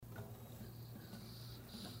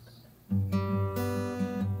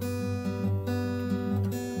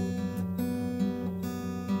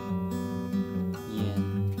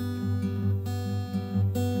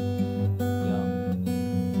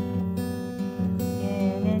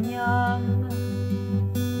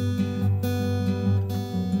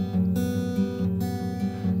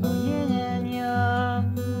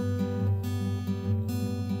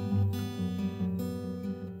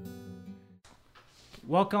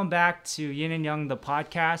welcome back to Yin and Yang, the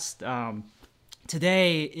podcast.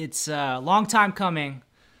 Today, it's a long time coming.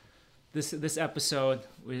 This episode,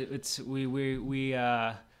 I've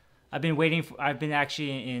been waiting for. I've been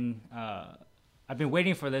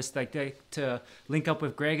waiting for this, like to link up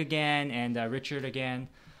with Greg again and Richard again.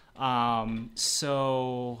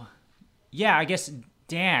 So, yeah, I guess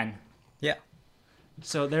Dan. Yeah.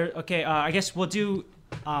 So there. Okay. I guess we'll do.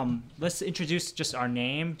 Let's introduce just our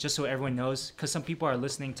name, just so everyone knows, because some people are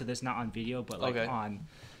listening to this not on video, but like on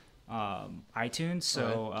iTunes.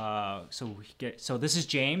 So so this is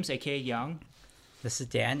James, aka Young. This is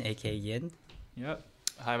Dan, aka Yin. Yep.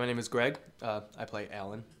 Hi, my name is Greg. I play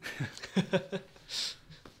Alan.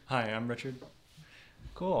 Hi, I'm Richard.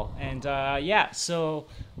 Cool. And so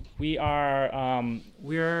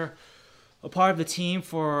we're a part of the team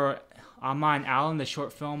for Amma and Alan, the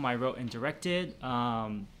short film I wrote and directed.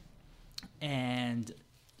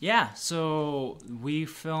 So we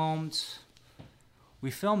filmed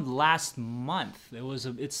last month.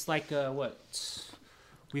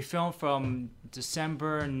 We filmed from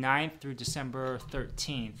December 9th through December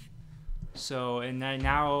 13th. So, and then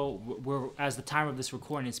now we're, as the time of this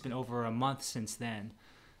recording, it's been over a month since then.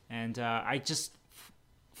 And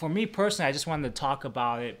for me personally, I just wanted to talk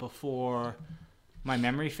about it before my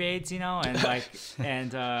memory fades, and like,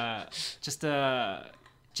 and just to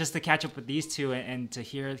catch up with these two and to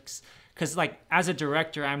hear, because like as a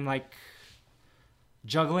director, I'm like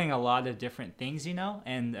juggling a lot of different things,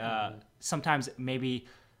 and sometimes maybe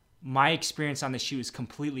my experience on the shoot is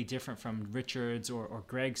completely different from Richard's or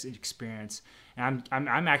Greg's experience, and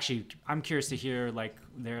I'm curious to hear like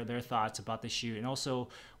their thoughts about the shoot and also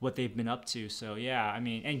what they've been up to. So yeah, I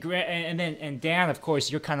mean, and Greg, and Dan, of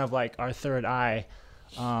course, you're kind of like our third eye.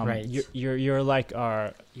 Right. You're like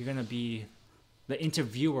you're gonna be the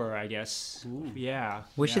interviewer, I guess. Ooh. Yeah.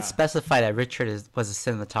 We should specify that Richard was a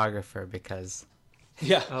cinematographer because.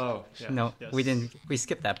 Yeah. Oh, yeah. No, yes. We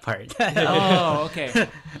skipped that part. Oh, okay.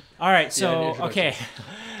 All right. So, okay.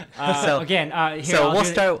 We'll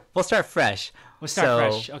start fresh. We'll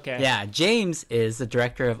start fresh. Okay. Yeah, James is the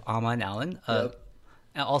director of Amma and Alan, and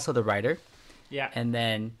also the writer. Yeah. And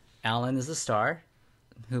then Alan is the star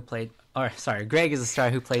Greg is the star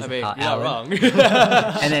who plays you're not Alan. wrong.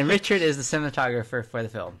 And then Richard is the cinematographer for the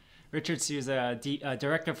film. Richard is a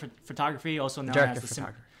director of photography, also known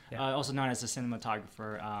also known as a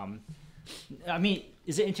cinematographer. I mean,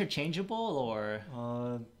 is it interchangeable or?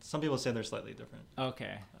 Some people say they're slightly different.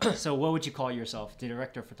 Okay. So what would you call yourself? The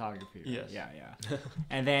director of photography? Right? Yes. Yeah.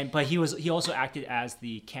 And then, but he also acted as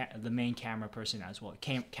the main camera person as well,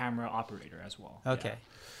 camera operator as well. Okay. Yeah.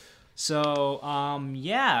 So, I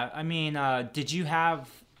mean, did you have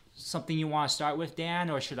something you want to start with, Dan,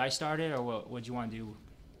 or should I start it, or what do you want to do?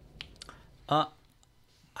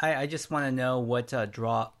 I just want to know what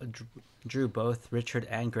drew both Richard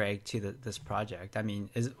and Greg to this project. I mean,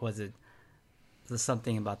 was it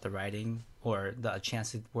something about the writing or the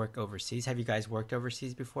chance to work overseas? Have you guys worked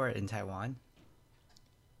overseas before in Taiwan?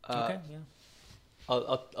 Okay, yeah.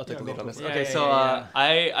 I'll take the lead on this. Yeah, Okay, yeah.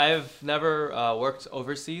 I've never worked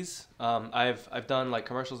overseas. I've done like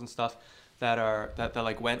commercials and stuff that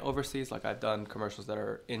like went overseas. Like I've done commercials that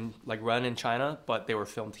are run in China, but they were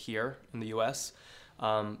filmed here in the U.S.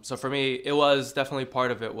 So for me, it was definitely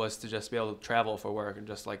part of it was to just be able to travel for work and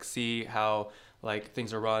just like see how like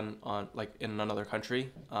things are run on like in another country,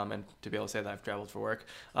 and to be able to say that I've traveled for work.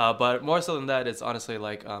 But more so than that, it's honestly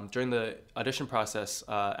like during the audition process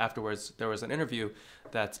afterwards, there was an interview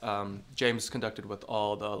that James conducted with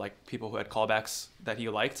all the like people who had callbacks that he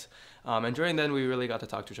liked, and during then we really got to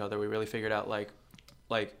talk to each other. We really figured out like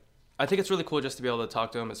I think it's really cool just to be able to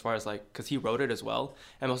talk to him as far as like, because he wrote it as well.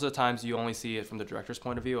 And most of the times you only see it from the director's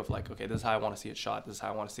point of view of like, okay, this is how I want to see it shot. This is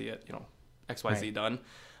how I want to see it, XYZ done.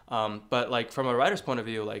 But like from a writer's point of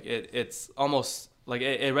view, like it's almost like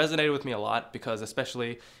it resonated with me a lot because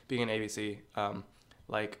especially being in ABC,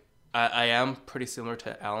 like I am pretty similar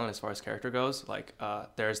to Alan as far as character goes. Like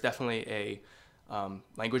there's definitely a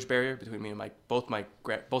language barrier between me and both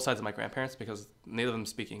sides of my grandparents because neither of them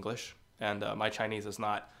speak English. And my Chinese is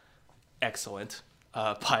not excellent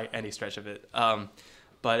by any stretch of it,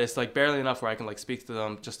 but it's like barely enough where I can like speak to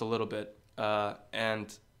them just a little bit,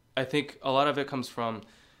 and I think a lot of it comes from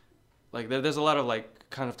like there's a lot of like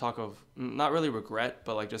kind of talk of not really regret,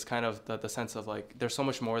 but like just kind of the sense of like there's so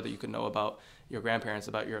much more that you can know about your grandparents,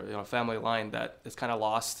 about your family line that is kind of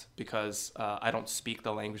lost because I don't speak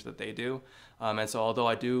the language that they do, and so although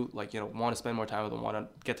I do like want to spend more time with them, want to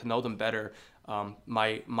get to know them better,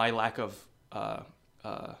 my lack of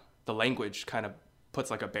the language kind of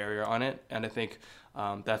puts like a barrier on it, and I think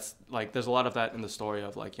that's like there's a lot of that in the story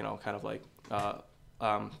of like kind of like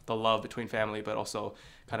the love between family, but also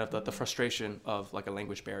kind of the frustration of like a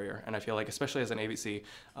language barrier. And I feel like, especially as an ABC,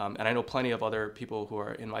 and I know plenty of other people who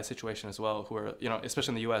are in my situation as well, who are,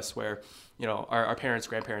 especially in the U.S., where, our parents,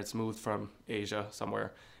 grandparents moved from Asia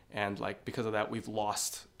somewhere, and like because of that, we've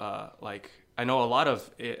lost I know a lot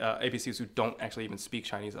of ABCs who don't actually even speak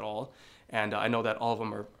Chinese at all, and I know that all of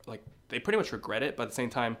them are like, they pretty much regret it, but at the same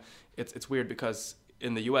time, it's weird because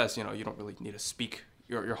in the U.S., you don't really need to speak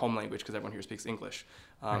your home language because everyone here speaks English.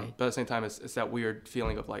 Right. But at the same time, it's that weird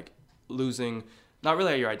feeling of like losing, not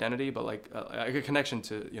really your identity, but like a connection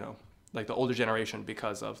to, like the older generation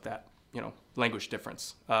because of that, language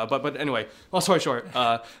difference. But anyway, long story short,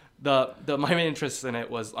 my main interest in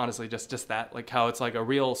it was honestly just that, like how it's like a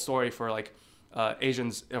real story for like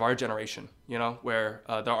Asians of our generation, where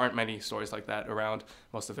there aren't many stories like that around.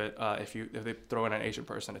 Most of it, if they throw in an Asian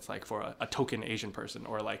person, it's like for a token Asian person,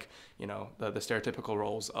 or like the stereotypical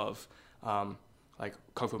roles of like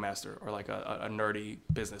Kung Fu master, or like a nerdy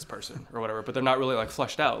business person or whatever. But they're not really like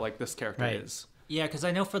fleshed out like this character Right. is. Yeah, because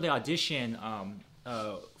I know for the audition,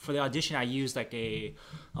 I used like a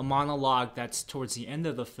monologue that's towards the end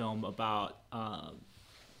of the film about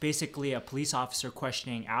basically a police officer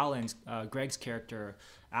questioning Greg's character,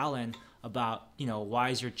 Alan, about why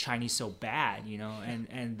is your Chinese so bad,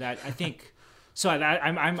 and that I think so.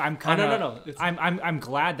 I'm kind of no. I'm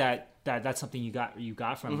glad that's something you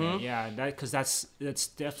got from it. Yeah, because that's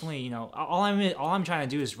definitely all I'm trying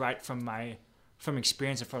to do is write from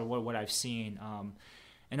experience and from what I've seen.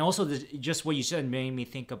 And also just what you said made me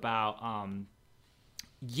think about.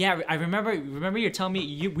 Yeah, I remember you telling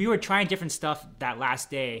me we were trying different stuff that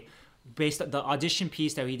last day, based on the audition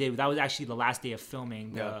piece that we did. That was actually the last day of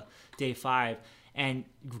filming, day 5. And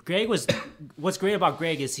what's great about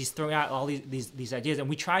Greg is he's throwing out all these ideas. And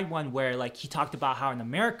we tried one where like he talked about how in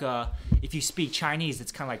America, if you speak Chinese,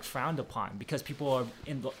 it's kind of like frowned upon because people are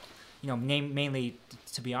in the, mainly,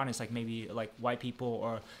 to be honest, like maybe like white people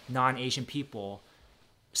or non-Asian people.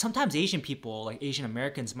 Sometimes Asian people, like Asian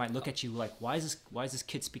Americans, might look at you like, why is this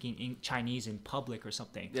kid speaking Chinese in public or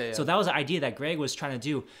something? Yeah. So that was the idea that Greg was trying to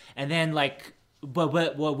do. And then like, but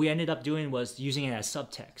what we ended up doing was using it as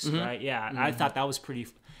subtext, right? Yeah, and I thought that was pretty.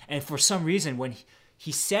 And for some reason, when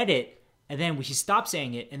he said it, and then he stopped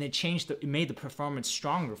saying it, and it made the performance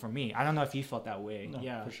stronger for me. I don't know if you felt that way. No,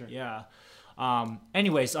 Yeah, for sure. Yeah.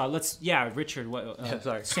 Anyways, Richard. What?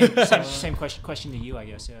 Sorry. Same question to you, I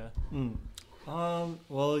guess. Yeah.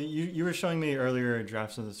 Well, you were showing me earlier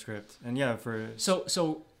drafts of the script, and yeah, Sorry,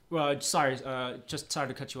 just sorry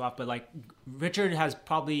to cut you off, but like Richard he's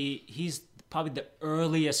probably the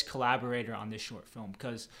earliest collaborator on this short film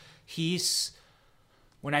because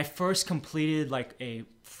when I first completed like a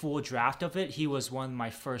full draft of it, he was one of my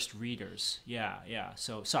first readers. Yeah.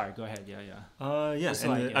 So sorry, go ahead. Yeah. Yes, It's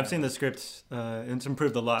and like, I've seen the script. It's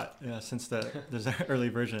improved a lot since those early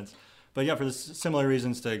versions. But yeah, for the similar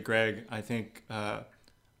reasons to Greg, I think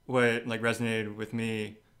what like resonated with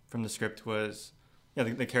me from the script was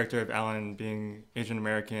the character of Alan being Asian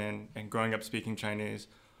American and growing up speaking Chinese,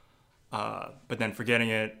 but then forgetting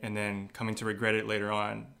it and then coming to regret it later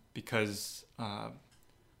on because of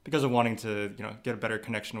wanting to get a better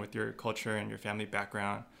connection with your culture and your family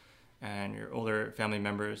background and your older family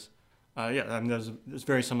members. I mean, it's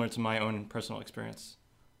very similar to my own personal experience.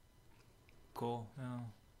 Cool. Yeah.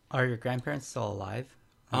 Are your grandparents still alive?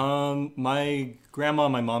 My grandma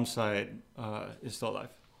on my mom's side is still alive.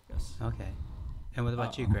 Yes. Okay. And what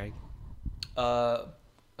about you, Greg?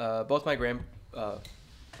 Both my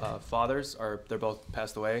fathers they're both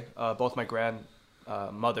passed away. Both my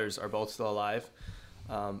grandmothers are both still alive,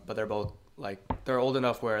 but they're both they're old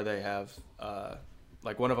enough where they have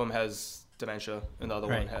like one of them has dementia and the other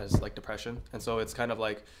one has like depression, and so it's kind of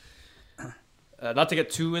like not to get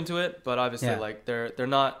too into it, but obviously like they're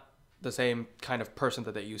not the same kind of person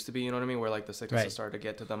that they used to be, you know what I mean? Where like the sickness has started to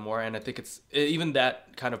get to them more, and I think even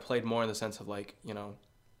that kind of played more in the sense of like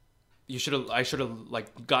I should have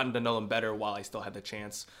like gotten to know them better while I still had the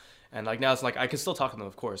chance, and like now it's like I can still talk to them,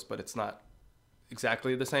 of course, but it's not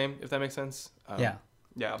exactly the same, if that makes sense.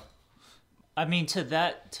 Yeah. I mean, to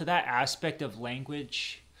that aspect of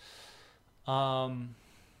language, I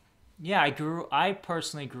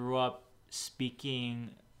personally grew up speaking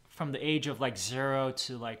from the age of like 0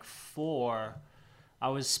 to like 4. I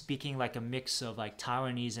was speaking like a mix of like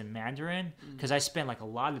Taiwanese and Mandarin because I spent like a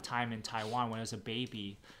lot of time in Taiwan when I was a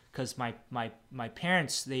baby because my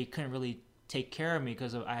parents, they couldn't really take care of me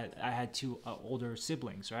because I had 2 older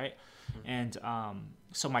siblings, right? And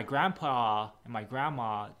so my grandpa and my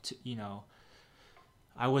grandma,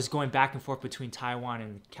 I was going back and forth between Taiwan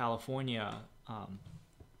and California,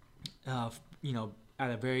 at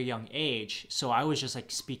a very young age, so I was just like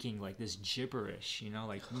speaking like this gibberish, you know,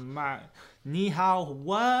 like ni hao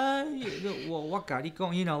what, what got it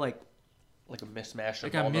going, you know, like Like a mismatch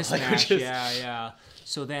like of a all the mismatch. languages. Yeah.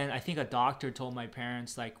 So then I think a doctor told my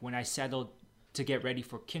parents, like, when I settled to get ready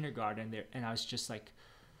for kindergarten there, and I was just like,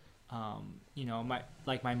 you know,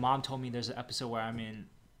 my mom told me there's an episode where I'm in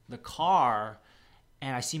the car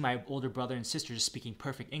and I see my older brother and sister just speaking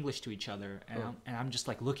perfect English to each other, and I'm just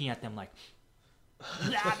like looking at them like blah,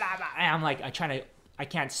 blah, blah. And I'm like I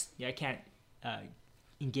can't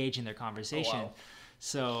engage in their conversation. Oh, wow.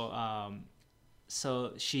 So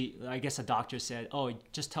so I guess a doctor said, oh,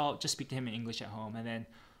 just speak to him in English at home. And then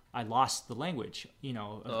I lost the language, you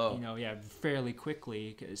know, fairly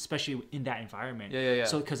quickly, especially in that environment. Yeah.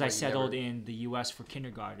 So because I Like, settled in the U.S. for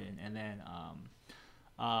kindergarten, and then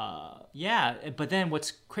but then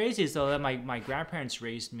what's crazy is though that my grandparents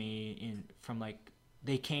raised me from like,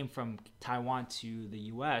 they came from Taiwan to the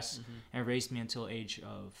U.S. and raised me until age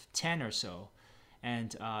of 10 or so,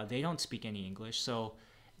 and they don't speak any English, so.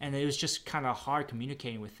 And it was just kind of hard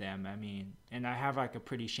communicating with them. I mean, and I have like a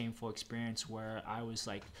pretty shameful experience where I was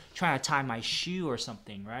like trying to tie my shoe or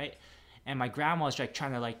something, right? And my grandma was like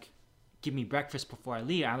trying to like give me breakfast before I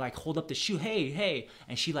leave. I like hold up the shoe, hey,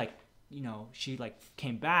 and she like, you know, she like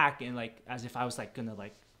came back and like as if I was like gonna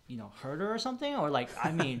like, you know, hurt her or something, or like,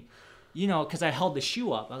 I mean, you know, because I held the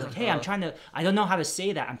shoe up. I was like, hey, I don't know how to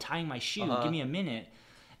say that. I'm tying my shoe. Give me a minute.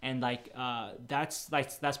 And like that's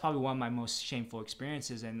probably one of my most shameful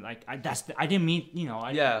experiences, and like I didn't mean, you know,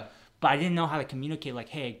 but I didn't know how to communicate, like,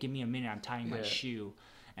 hey, give me a minute, I'm tying my shoe.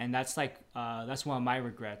 And that's like that's one of my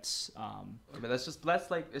regrets. I mean, it's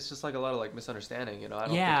just like a lot of like misunderstanding, you know. I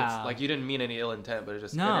don't think it's like you didn't mean any ill intent, but it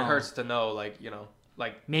hurts to know, like, you know,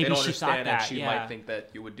 like maybe they don't she understand thought that, and she might think that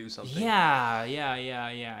you would do something. Yeah.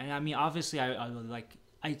 And I mean, obviously, I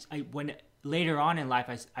when later on in life,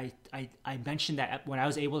 I mentioned that when I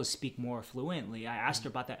was able to speak more fluently, I asked her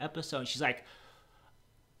about that episode, and she's like,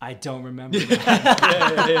 I don't remember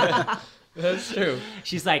that. yeah. That's true.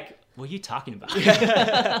 She's like, what are you talking about?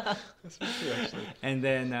 That's true, actually. And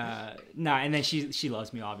then and then she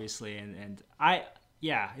loves me, obviously, and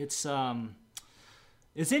it's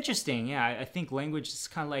interesting. Yeah, I think language is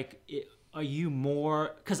kind of like, are you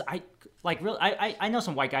more, because I know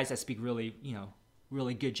some white guys that speak really, you know,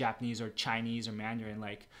 really good Japanese or Chinese or Mandarin,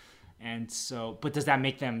 like, and so, but does that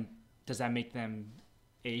make them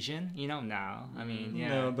Asian? You know, no. I mean, yeah.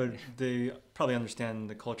 No, but they probably understand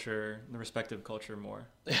the culture, the respective culture more.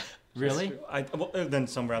 Really? Rather than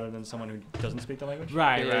someone who doesn't speak the language.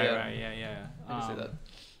 Right. I can see that.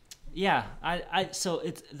 Yeah, so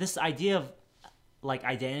it's this idea of like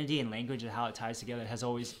identity and language and how it ties together has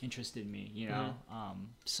always interested me, you know.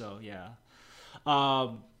 So yeah.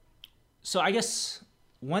 So I guess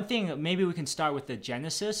one thing, maybe we can start with the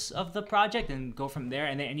genesis of the project and go from there.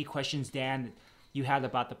 And then any questions, Dan, you had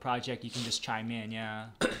about the project, you can just chime in. Yeah.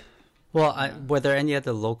 Well, were there any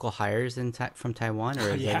other local hires from Taiwan,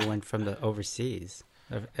 or is Yeah. everyone from the overseas?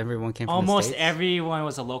 Everyone came from Almost the States? everyone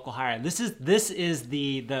was a local hire. This is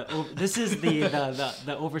the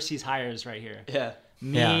overseas hires right here. Yeah.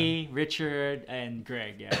 Me, Richard, and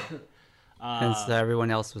Greg. Yeah. And so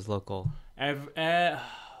everyone else was local. I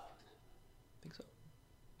think so.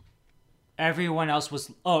 Everyone else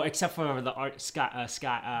was except for the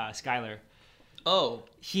Skylar. Oh.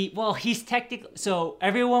 He's technically, so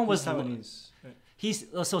everyone was Taiwanese. Right.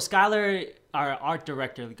 so Skylar, our art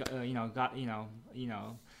director,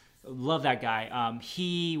 love that guy.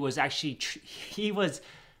 He was actually he was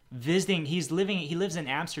visiting. He lives in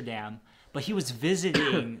Amsterdam, but he was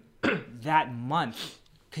visiting that month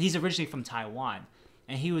because he's originally from Taiwan,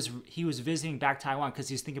 and he was visiting back Taiwan because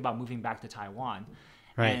he was thinking about moving back to Taiwan.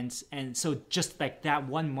 Right. And so just like that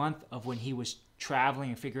 1 month of when he was traveling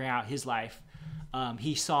and figuring out his life,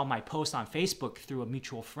 he saw my post on Facebook through a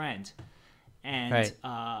mutual friend, and Right.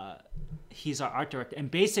 He's our art director. And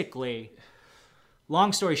basically,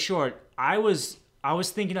 long story short, I was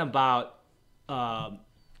thinking about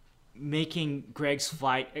making Greg's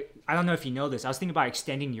flight. I don't know if you know this. I was thinking about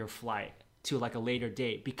extending your flight to like a later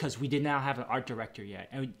date because we did not have an art director yet,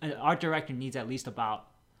 and an art director needs at least about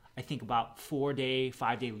 4-day,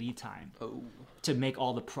 5-day lead time to make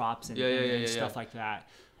all the props and stuff like that.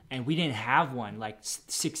 And we didn't have one like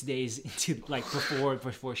 6 days into like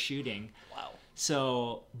before shooting. Wow.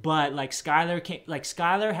 So, but like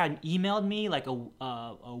Skylar had emailed me like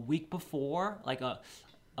a week before, like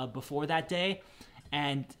before that day,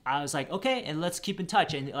 and I was like, okay, and let's keep in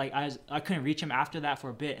touch. And like I couldn't reach him after that for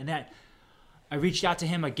a bit, and then I reached out to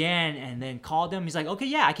him again and then called him. He's like, okay,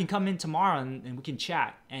 yeah, I can come in tomorrow and we can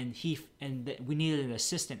chat. And we needed an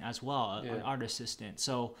assistant as well, an art assistant.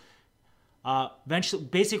 So eventually,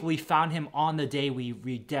 basically found him on the day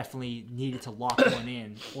we definitely needed to lock one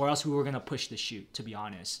in, or else we were going to push the shoot, to be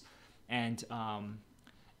honest. And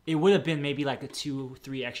it would have been maybe like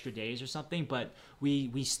 2-3 extra days or something, but we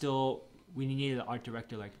needed an art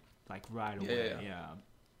director like right away. Yeah.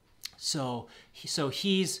 So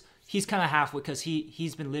he's kind of halfway, because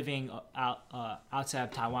he's been living outside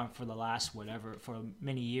of Taiwan for the last for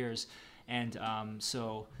many years, and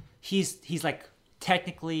so he's like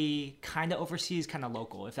technically kind of overseas, kind of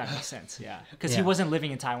local, if that makes sense. Yeah, because he wasn't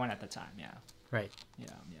living in Taiwan at the time. Yeah. Right.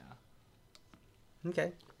 Yeah.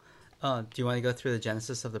 Okay. Do you want to go through the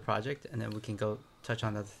genesis of the project, and then we can go touch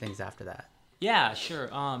on other things after that? Yeah, sure.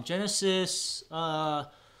 Genesis.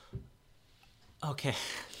 Okay.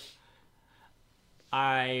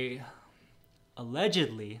 I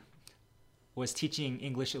allegedly was teaching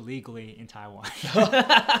English illegally in Taiwan.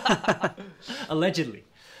 Allegedly.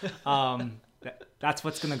 That's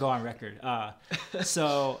what's going to go on record.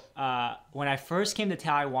 So when I first came to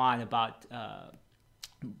Taiwan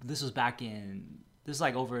this was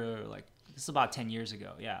about 10 years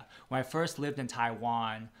ago. Yeah. When I first lived in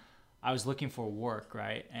Taiwan, I was looking for work,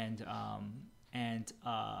 right? And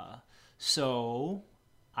so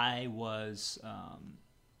I was,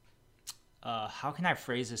 how can I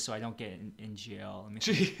phrase this so I don't get in jail? Let me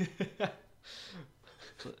see.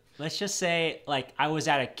 Let's just say, like, I was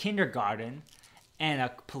at a kindergarten and a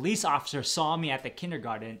police officer saw me at the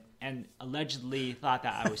kindergarten and allegedly thought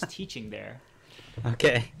that I was teaching there.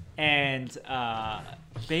 Okay. And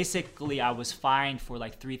basically I was fined for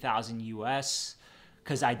like 3,000 US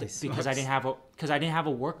because I didn't have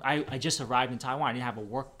a work. I just arrived in Taiwan. I didn't have a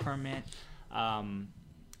work permit, and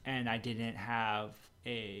I didn't have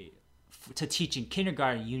to teach in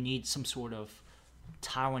kindergarten. You need some sort of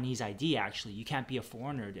Taiwanese ID. Actually, you can't be a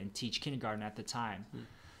foreigner and teach kindergarten at the time.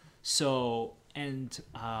 So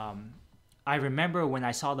I remember when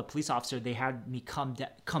I saw the police officer, they had me come.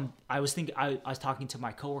 I was talking to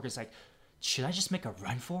my coworkers, like, should I just make a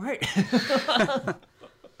run for it?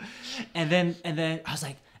 and then I was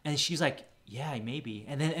like, and she's like, yeah, maybe.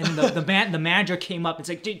 And then the manager came up and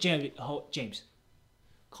said, James,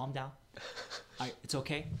 calm down. It's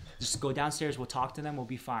okay. Just go downstairs. We'll talk to them. We'll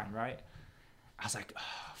be fine, right? I was like,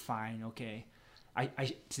 oh, fine, okay.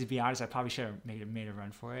 I to be honest, I probably should have made a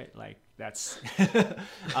run for it. Like, that's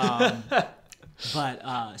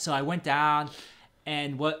but so I went down,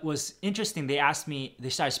 and what was interesting, they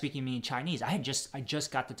started speaking to me in Chinese. I just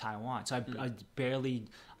got to Taiwan, so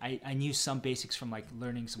I knew some basics from like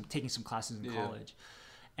taking some classes in college,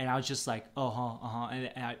 and I was just like,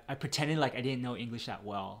 and I pretended like I didn't know English that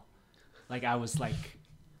well, like I was like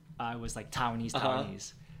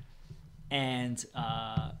Taiwanese. And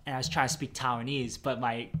I was trying to speak Taiwanese, but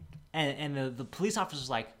the police officer was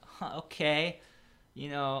like, okay, do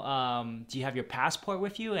you have your passport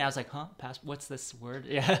with you? And I was like, what's this word?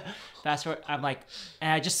 Yeah, passport. I'm like, and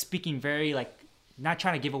I just speaking very like, not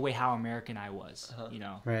trying to give away how American I was,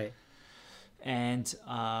 Right. And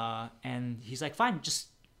he's like, fine, just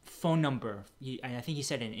phone number. And I think he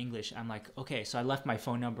said it in English. I'm like, okay. So I left my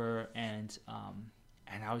phone number, and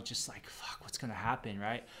I was just like, fuck, what's gonna happen,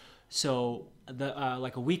 right? So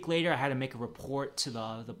like a week later, I had to make a report to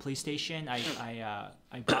the police station. I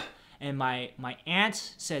got, and my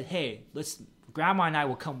aunt said, hey, grandma and I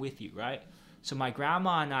will come with you, right? So my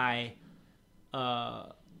grandma and I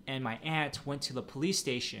and my aunt went to the police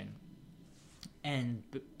station, and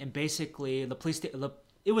basically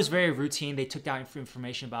it was very routine. They took down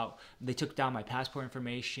they took down my passport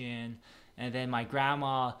information, and then my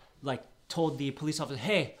grandma like told the police officer,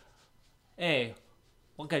 hey.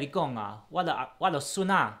 我跟你讲啊，我的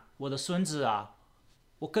孙啊，我的孙子啊，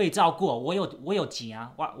我可以照顾，我有钱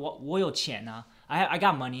啊，我有钱啊。I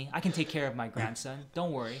got money. I can take care of my grandson.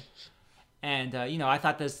 Don't worry. And I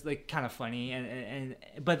thought this like kind of funny,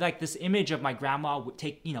 but like this image of my grandma would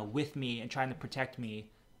take with me and trying to protect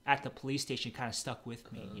me at the police station kind of stuck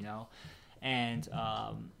with me, and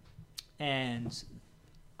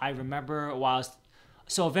I remember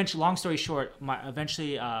eventually, long story short,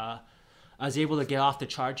 I was able to get off the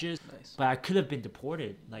charges, but I could have been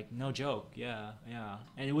deported, like no joke. Yeah.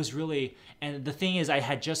 And it was really, and the thing is, I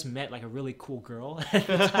had just met like a really cool girl at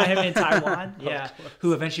the time in Taiwan,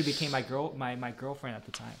 who eventually became my girlfriend at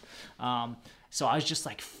the time. So I was just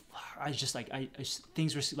like,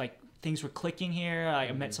 things were clicking here.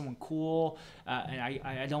 I met someone cool, and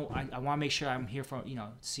I want to make sure I'm here for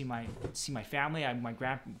see my family, my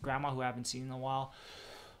grandma who I haven't seen in a while.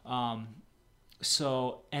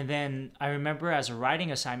 so and then I remember as a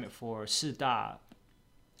writing assignment for Sida,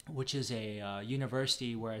 which is a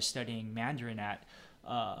university where I was studying Mandarin at.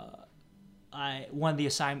 I one of the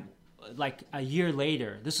assignment like a year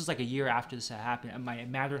later. This was like a year after this had happened, and my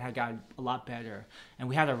Mandarin had gotten a lot better, and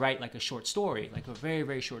we had to write like a short story, like a very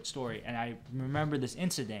very short story. And I remember this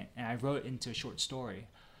incident, and I wrote it into a short story.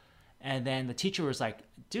 And then the teacher was like,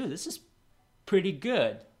 "Dude, this is pretty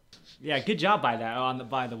good." Yeah, good job by that.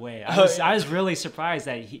 By the way, I was really surprised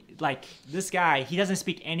that this guy, he doesn't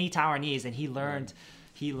speak any Taiwanese, and he learned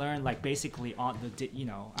like basically on the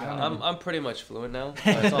I don't know. I'm pretty much fluent now.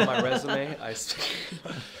 It's on my resume.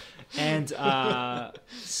 And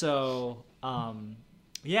so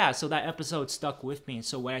that episode stuck with me. And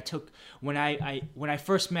so when I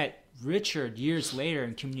first met Richard years later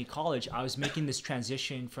in community college, I was making this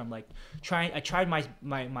transition from like I tried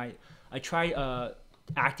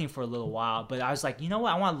acting for a little while, but I was like, you know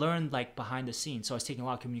what, I want to learn like behind the scenes. So I was taking a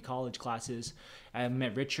lot of community college classes. I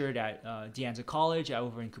met Richard at De Anza College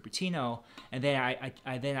over in Cupertino, and then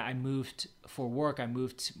I moved for work. I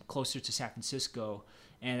moved closer to San Francisco,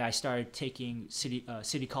 and I started taking City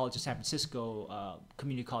College of San Francisco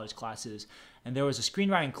community college classes. And there was a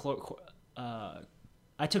screenwriting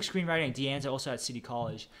I took screenwriting at De Anza, also at City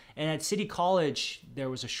College. And at City College, there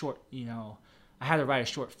was a short, I had to write a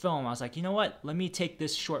short film. I was like, you know what? Let me take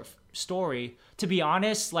this short story. To be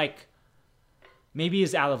honest, like, maybe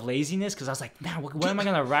it's out of laziness, because I was like, man, what am I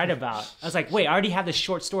going to write about? I was like, wait, I already have this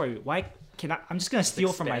short story. Why can I'm just going to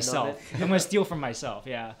steal from myself. I'm going to steal from myself,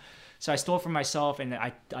 yeah. So I stole from myself, and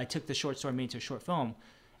I took the short story, made it into a short film.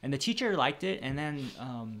 And the teacher liked it, and then...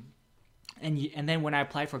 And then when I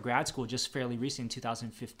applied for grad school just fairly recently in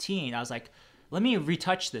 2015, I was like, let me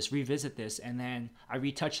revisit this. And then I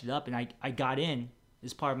retouched it up, and I got in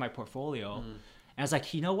as part of my portfolio. And I was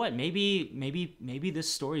like, you know what, maybe this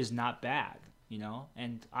story is not bad,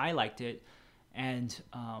 and I liked it. And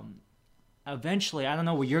eventually, I don't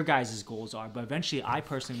know what your guys' goals are, but eventually I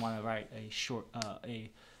personally want to write a short,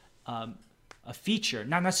 a feature,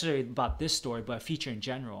 not necessarily about this story, but a feature in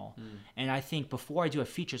general. And I think before I do a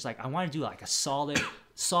feature, it's like I want to do like a solid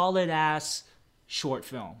ass short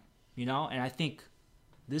film, and I think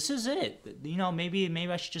this is it.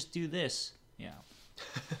 Maybe I should just do this. Yeah.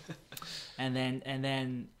 and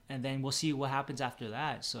then we'll see what happens after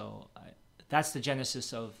that. So that's the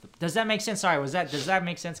genesis of does that make sense? Sorry, does that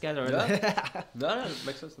make sense, guys? Yeah. No, it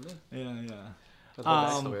makes sense to me. Yeah. That's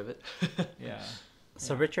the story of it. Yeah.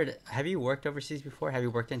 So Richard, have you worked overseas before? Have you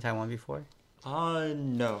worked in Taiwan before?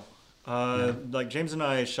 No. Like James and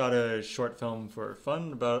I shot a short film for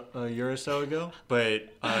fun about a year or so ago,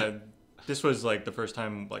 but this was like the first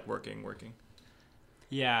time like working.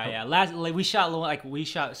 Yeah. We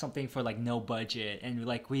shot something for like no budget, and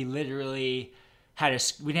like we literally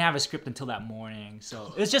we didn't have a script until that morning,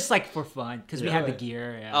 so it was just like for fun because we had the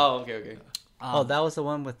gear. Yeah. Oh, okay. That was the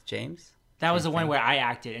one with James. That was the one where I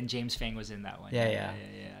acted, and James Feng was in that one. Yeah.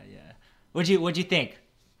 What'd you think?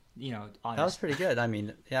 Honest. That was pretty good. I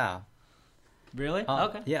mean, yeah. Really?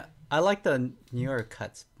 Okay. Yeah, I like the newer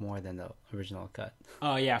cuts more than the original cut.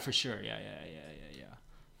 Oh yeah, for sure. Yeah.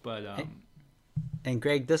 But And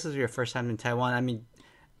Greg, this is your first time in Taiwan. I mean,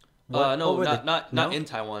 not in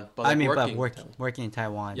Taiwan, but like working in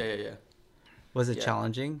Taiwan. Yeah. Was it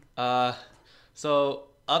challenging? So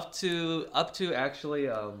up to actually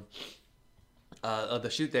the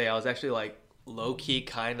shoot day, I was actually like low key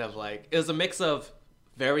kind of like, it was a mix of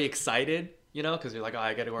very excited, because you're like, oh,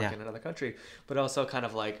 I get to work in another country, but also kind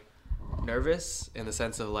of like nervous in the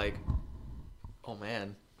sense of like, oh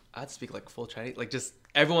man, I have to speak like full Chinese. Like just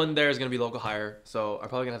everyone there is going to be local hire, so I'm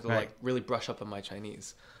probably going to have to like really brush up on my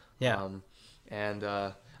Chinese. Yeah.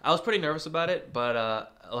 I was pretty nervous about it, but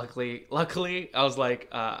luckily, I was like,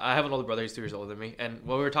 I have an older brother. He's 2 years older than me, and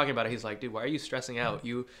when we were talking about it, he's like, "Dude, why are you stressing out?"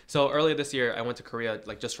 So earlier this year, I went to Korea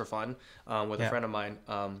like just for fun with a friend of mine.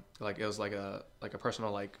 Like it was like a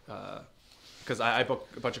personal because I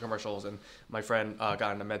booked a bunch of commercials, and my friend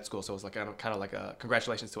got into med school, so it was like kind of like a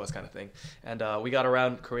congratulations to us kind of thing. And we got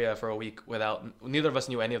around Korea for a week without neither of us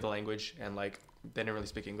knew any of the language, and like they didn't really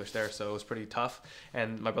speak English there, so it was pretty tough.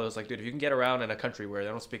 And my brother was like, dude, if you can get around in a country where they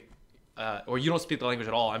don't speak or you don't speak the language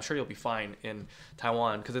at all, I'm sure you'll be fine in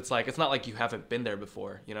Taiwan, because it's not like you haven't been there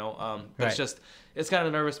before, but it's kind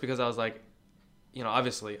of nervous because I was like,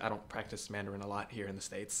 obviously I don't practice Mandarin a lot here in the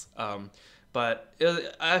States, but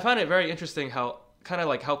I find it very interesting how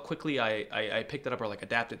quickly I picked it up or like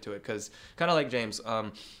adapted to it, because kind of like James,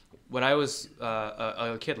 when I was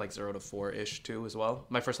a kid, like 0 to 4-ish too as well,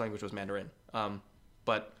 my first language was Mandarin.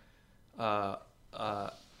 But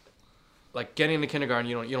like getting into kindergarten,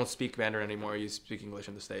 you don't speak Mandarin anymore. You speak English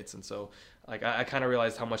in the States, and so like I kind of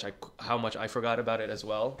realized how much I forgot about it as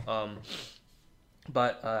well.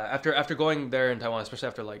 But after going there in Taiwan, especially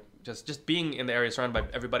after like just being in the area surrounded by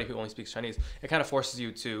everybody who only speaks Chinese, it kind of forces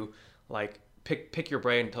you to like pick your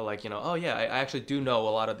brain to like, oh yeah, I actually do know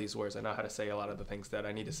a lot of these words. I know how to say a lot of the things that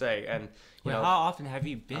I need to say. And you know, how often have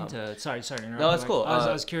you been to? Sorry. No, that's cool.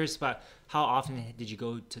 I was curious about how often did you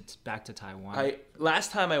go back to Taiwan?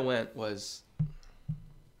 Last time I went was,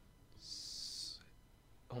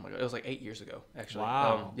 oh my god, it was like 8 years ago actually.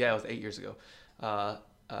 Wow. Yeah, it was 8 years ago.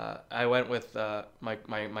 I went with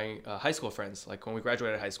my high school friends. Like when we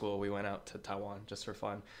graduated high school, we went out to Taiwan just for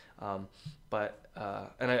fun. I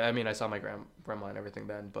mean, I saw my grandma and everything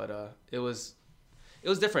then, but it was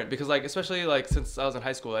different because like, especially like since I was in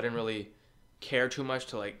high school, I didn't really care too much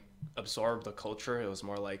to like absorb the culture. It was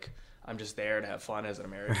more like I'm just there to have fun as an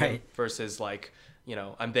American, right, versus like,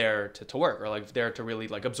 I'm there to work, or like there to really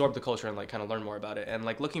like absorb the culture and like kind of learn more about it. And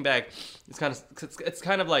like looking back, it's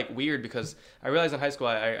kind of like weird because I realized in high school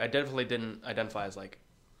I definitely didn't identify as like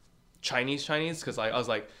Chinese because I was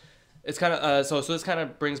like, it's kind of so this kind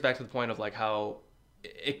of brings back to the point of like how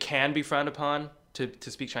it can be frowned upon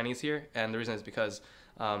to speak Chinese here, and the reason is because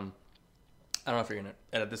I don't know if you're gonna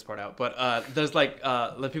edit this part out, but there's like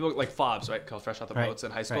the people like FOBs, right, called fresh out the boats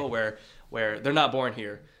in high school, where they're not born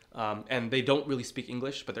here, and they don't really speak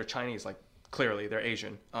English, but they're Chinese, like clearly they're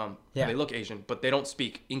Asian, they look Asian, but they don't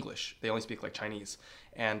speak English, they only speak like Chinese.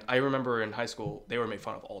 And I remember in high school they were made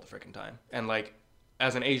fun of all the freaking time, and like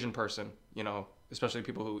as an Asian person, especially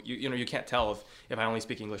people who you can't tell if I only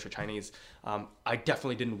speak English or Chinese. I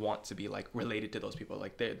definitely didn't want to be like related to those people.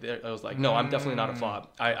 Like I was like, no, I'm definitely not a FOB.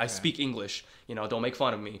 I speak English. Don't make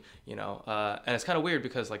fun of me. And it's kind of weird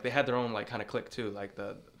because like they had their own like kind of clique too, like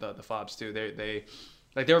the FOBs too. They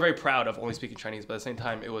were very proud of only speaking Chinese, but at the same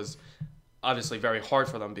time it was obviously very hard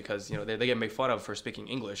for them because they get made fun of for speaking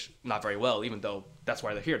English not very well, even though that's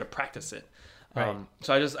why they're here to practice it. Right.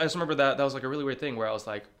 So I just remember that was like a really weird thing where I was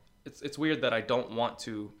like, it's weird that I don't want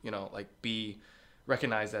to, like be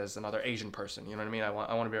recognized as another Asian person. You know what I mean? I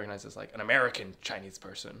want to be recognized as like an American Chinese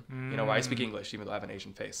person, where I speak English even though I have an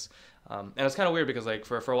Asian face. And it's kind of weird because like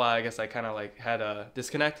for a while, I guess I kind of like had a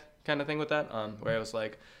disconnect kind of thing with that, where it was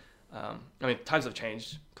like, I mean, times have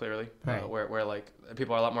changed clearly, right, where like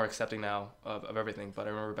people are a lot more accepting now of everything. But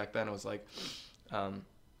I remember back then it was like,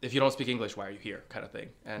 if you don't speak English, why are you here, kind of thing.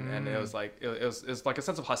 And it was like it was like a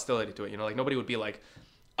sense of hostility to it. Like nobody would be like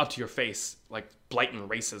up to your face like blatant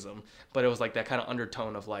racism, but it was like that kind of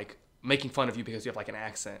undertone of like making fun of you because you have like an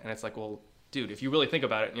accent. And it's like, well, dude, if you really think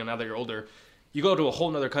about it, now that you're older, you go to a whole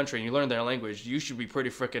nother country and you learn their language, you should be pretty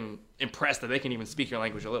freaking impressed that they can even speak your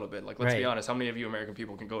language a little bit. Like, let's be honest, how many of you American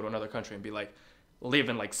people can go to another country and be like, live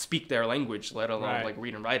and like speak their language, let alone like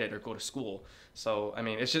read and write it or go to school? So I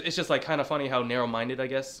mean, it's just like kind of funny how narrow-minded, I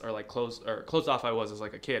guess, or like closed off I was as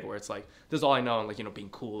like a kid, where it's like, this is all I know, and like being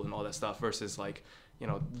cool and all that stuff, versus like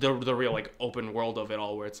the real like open world of it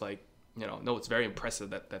all, where it's like, no, it's very impressive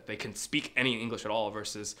that they can speak any English at all,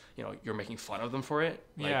 versus you're making fun of them for it.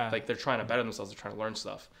 Like they're trying to better themselves, they're trying to learn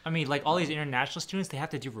stuff. I mean, like all these international students, they have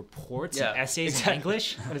to do reports and essays in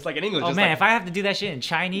English. And it's like in English. Oh man, like, if I have to do that shit in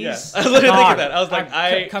Chinese, I was literally thinking that. I was like,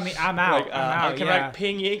 I'm out. Like, I'm out. Can I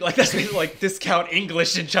ping English? Like that's basically like discount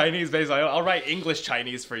English and Chinese. Basically, I'll write English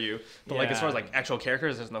Chinese for you, but like as far as like actual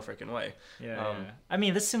characters, there's no freaking way. Yeah. I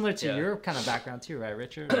mean, this is similar to your kind of background too, right,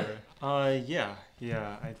 Richard? Yeah.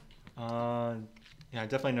 I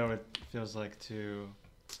definitely know what it feels like to,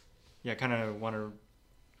 kind of want to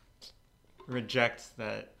reject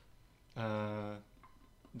that,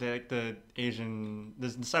 the Asian,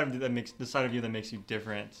 the side of you that makes you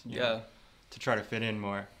different. To try to fit in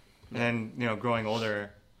more, and then growing older,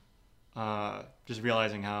 just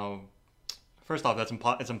realizing how, first off,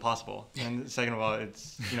 it's impossible, and second of all,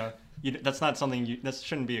 it's that's not something that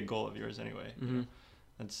shouldn't be a goal of yours anyway. Mm-hmm.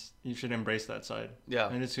 You should embrace that side. Yeah.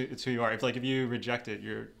 And it's who you are. If you reject it,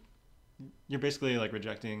 you're basically like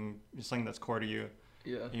rejecting something that's core to you.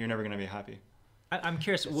 Yeah. You're never gonna be happy. I'm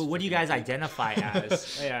curious. What do you guys identify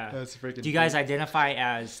as? That's freaking. Do you guys identify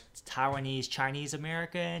as Taiwanese, Chinese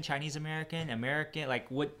American, American? Like,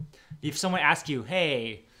 what if someone asks you,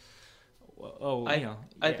 "Hey,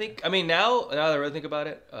 I think. I mean, now that I really think about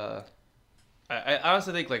it, I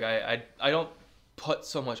honestly think like I don't put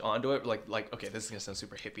so much onto it. Like okay, this is gonna sound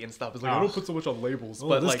super hippie and stuff. It's like Oh. I don't put so much on labels, Oh,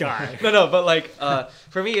 but this like guy. no, but like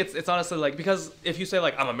for me, it's honestly like, because if you say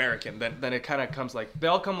like I'm American, then it kind of comes like they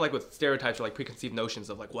all come like with stereotypes or like preconceived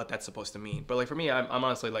notions of like what that's supposed to mean. But like for me, I'm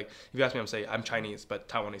honestly like, if you ask me, I'm say I'm Chinese, but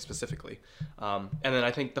Taiwanese specifically. And then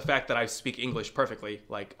I think the fact that I speak English perfectly,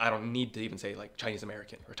 like I don't need to even say like Chinese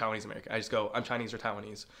American or Taiwanese American. I just go I'm Chinese or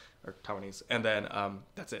Taiwanese, and then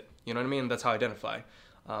that's it. You know what I mean? That's how I identify.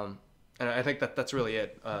 And I think that's really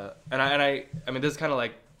it. And I mean, this is kind of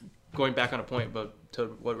like going back on a point, but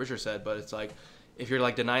to what Richard said. But it's like, if you're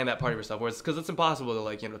like denying that part of yourself, because it's impossible to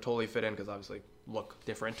like, you know, totally fit in, because obviously look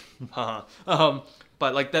different.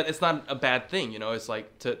 But like that, it's not a bad thing, you know. It's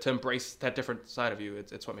like to embrace that different side of you.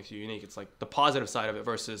 It's what makes you unique. It's like the positive side of it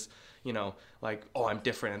versus, you know, like, oh, I'm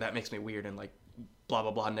different and that makes me weird and like blah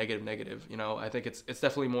blah blah, negative, you know. I think it's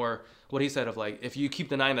definitely more what he said of like, if you keep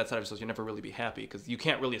denying that side of yourself, you'll never really be happy, because you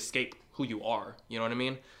can't really escape who you are, you know what I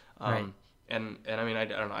mean? Right. And I mean, I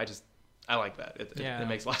don't know, I like that. It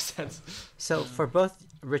makes a lot of sense. So for both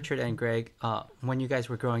Richard and Greg, when you guys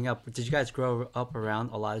were growing up, did you guys grow up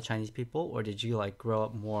around a lot of Chinese people, or did you like grow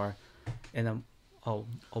up more in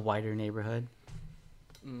a wider neighborhood?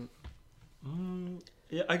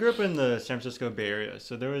 Yeah, I grew up in the San Francisco Bay Area,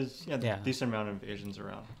 so there was a Yeah. decent amount of Asians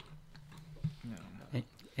around.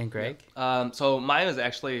 And Greg? So mine was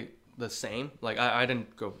actually the same. Like I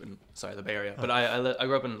didn't grow up in the Bay Area, but I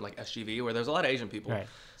grew up in like SGV, where there's a lot of Asian people. Right.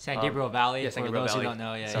 San Gabriel Valley. yeah, San for Gabriel those Valley. who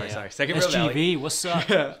don't know, Sorry, San Gabriel SGV, Valley. what's up?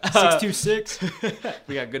 626.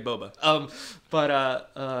 We got good boba.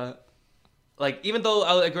 But like, even though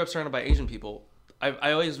I grew up surrounded by Asian people,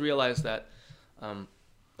 I always realized that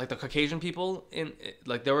like the Caucasian people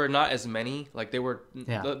like there were not as many. Like they were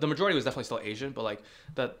the majority was definitely still Asian, but like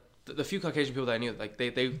the few Caucasian people that I knew, like they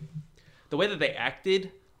the way that they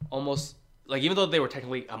acted, almost like, even though they were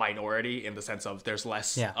technically a minority in the sense of there's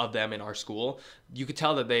less of them in our school, you could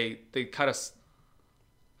tell that they kind of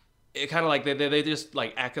like they just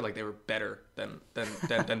like acted like they were better than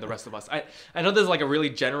the rest of us. I know there's like a really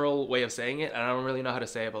general way of saying it, and I don't really know how to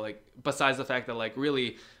say it, but like, besides the fact that like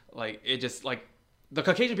really like it just like the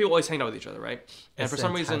Caucasian people always hang out with each other, right? And It's for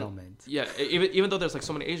some reason, even though there's like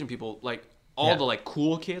so many Asian people, like all the like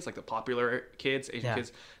cool kids, like the popular kids, Asian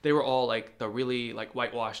kids, they were all like the really like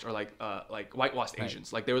whitewashed or like whitewashed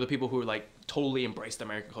Asians. Like they were the people who like totally embraced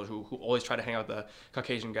American culture, who always try to hang out with the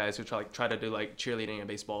Caucasian guys who try to do like cheerleading and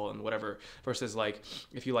baseball and whatever. Versus like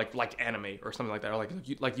if you like anime or something like that, or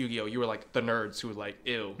like Yu-Gi-Oh, you were like the nerds who were like,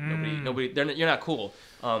 ew, nobody, you're not cool.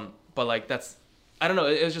 But like that's, I don't know,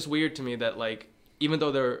 it was just weird to me that like, even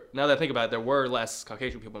though now that I think about it, there were less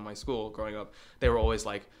Caucasian people in my school growing up, they were always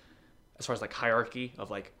like, as far as like hierarchy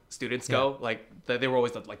of like students go, like they were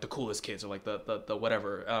always the coolest kids, or like the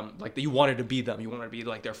whatever, like you wanted to be them, you wanted to be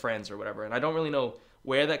like their friends or whatever. And I don't really know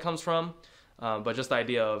where that comes from, but just the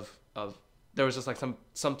idea of there was just like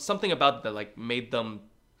something about that like made them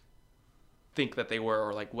think that they were,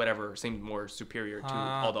 or like whatever, seemed more superior to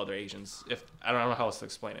all the other Asians. If I don't know how else to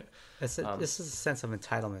explain it. This is a sense of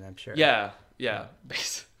entitlement, I'm sure. Yeah.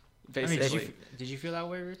 Basically. I mean, did you feel that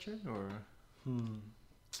way, Richard?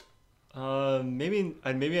 Or maybe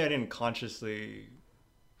I didn't consciously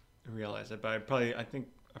realize it, but I think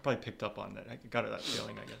I probably picked up on that. I got that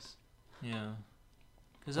feeling, I guess. Yeah.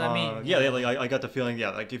 Because I mean, like I got the feeling,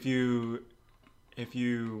 like if you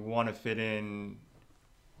want to fit in,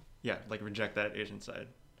 like reject that Asian side.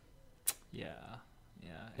 Yeah.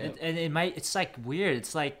 And it's like weird.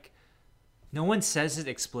 It's like no one says it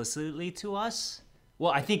explicitly to us.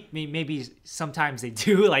 Well, I think maybe sometimes they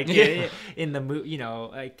do, like in the movie, you know,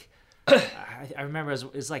 like I remember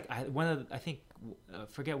it's like one of I think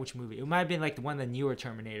forget which movie. It might have been like one of the newer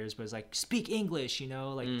Terminators, but it's like speak English, you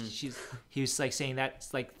know, like he was like saying that,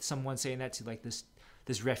 like someone saying that to like this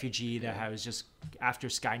refugee that was just after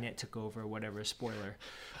Skynet took over, whatever. Spoiler.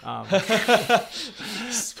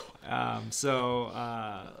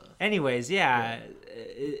 Anyways,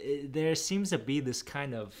 there seems to be this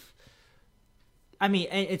kind of, I mean,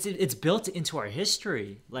 it's built into our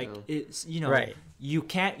history. Like it's, you know,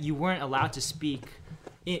 you weren't allowed to speak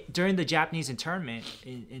during the Japanese internment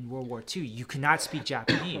in World War II. You could not speak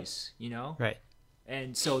Japanese, you know? Right.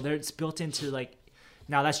 And so it's built into like,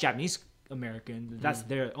 now that's Japanese American, that's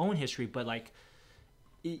their own history, but like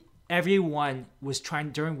everyone was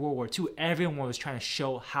trying during World War II, everyone was trying to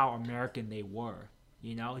show how American they were,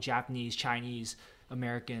 you know, Japanese, Chinese,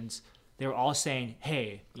 Americans, they were all saying,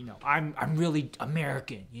 hey, you know, I'm really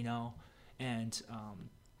American, you know, and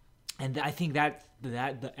I think that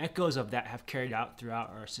the echoes of that have carried out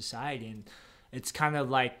throughout our society, and it's kind of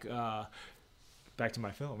like back to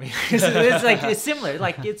my film. It's like it's similar.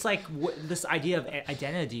 Like it's like this idea of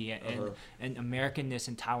identity and Americanness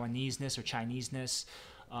and Taiwanese-ness or Chinese-ness,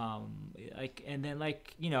 like, and then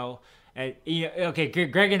like okay,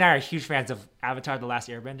 Greg and I are huge fans of Avatar: The Last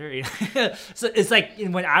Airbender. So it's like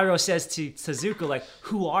when Iroh says to Zuko, like,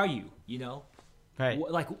 "Who are you?" Right.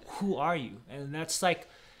 Like, who are you? And that's like,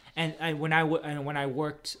 and when I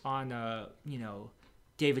worked on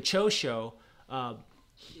David Cho's show,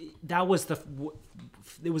 that was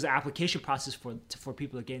it was an application process for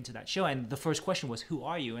people to get into that show, and the first question was, "Who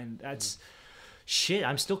are you?" And that's shit.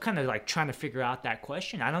 I'm still kind of like trying to figure out that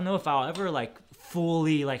question. I don't know if I'll ever like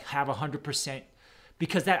fully like have 100%,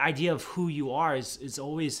 because that idea of who you are is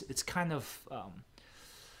always, it's kind of I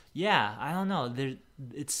don't know.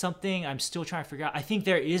 It's something I'm still trying to figure out. I think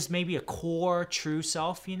there is maybe a core true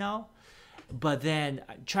self, but then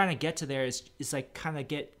trying to get to there is like kind of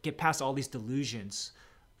get past all these delusions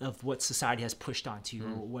of what society has pushed onto you,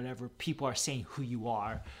 or whatever people are saying who you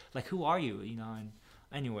are. Like, who are you? And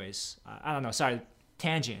anyways, I don't know. Sorry,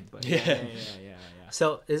 tangent, but yeah.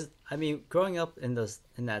 So growing up in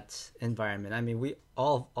that environment. We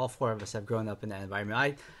all four of us have grown up in that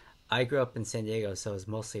environment. I grew up in San Diego, so it was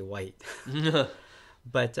mostly white.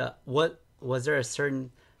 But what was there a certain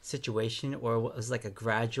situation, or was like a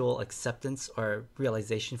gradual acceptance or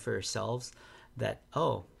realization for yourselves that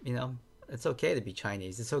it's okay to be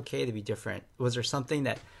Chinese, it's okay to be different? Was there something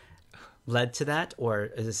that led to that, or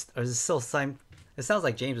is it still some? It sounds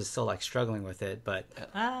like James is still like struggling with it, but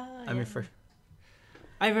I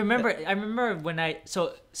remember when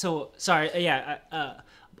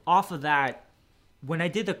off of that, when I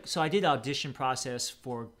did I did the audition process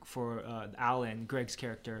for Alan, Greg's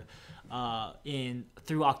character,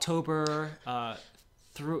 through October,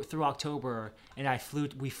 and I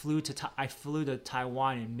flew to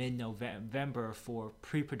Taiwan in mid-November for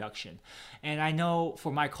pre-production. And I know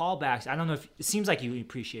for my callbacks, I don't know if it seems like you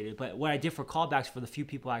appreciate it, but what I did for callbacks for the few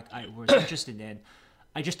people I was interested in,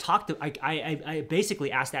 I just talked to, I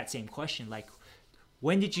basically asked that same question, like,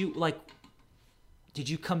 when did you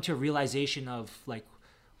come to a realization of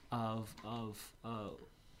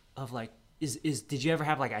did you ever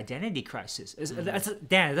have like identity crisis?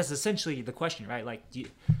 That's essentially the question, right? Like,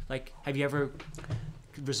 have you ever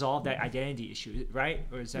resolved that identity issue, right?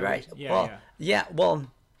 Or is that right? Yeah. Well,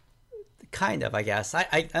 kind of, I guess.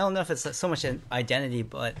 I don't know if it's so much an identity,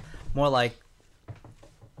 but more like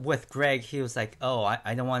with Greg, he was like, "Oh,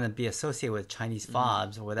 I don't want to be associated with Chinese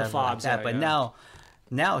fobs or whatever like that." But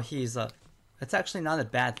now he's it's actually not a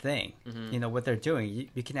bad thing. What they're doing,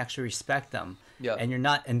 you can actually respect them, and you're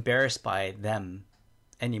not embarrassed by them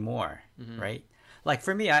anymore, right? Like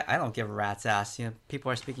for me, I don't give a rat's ass.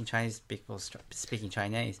 People are speaking Chinese, people speaking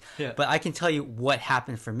Chinese, but I can tell you what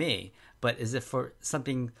happened for me. But is it for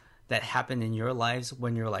something that happened in your lives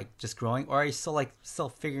when you're like just growing, or are you still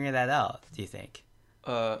figuring that out? Do you think?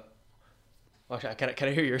 Actually, can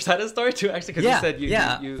I hear your side of the story too? Actually, because you said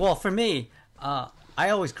you. Well, for me, I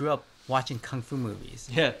always grew up watching kung fu movies.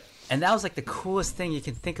 Yeah. And that was like the coolest thing you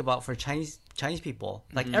can think about for Chinese people.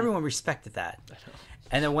 Like everyone respected that. I know.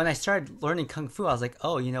 And then when I started learning kung fu, I was like,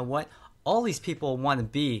 oh, you know what? All these people want to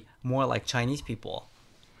be more like Chinese people.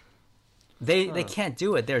 They can't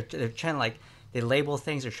do it. They're trying to they label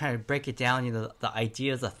things. They're trying to break it down. The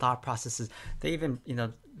ideas, the thought processes. They even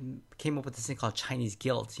came up with this thing called Chinese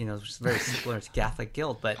guilt. Which is very similar to Catholic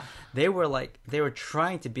guilt. But they were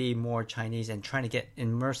trying to be more Chinese and trying to get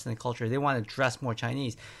immersed in the culture. They want to dress more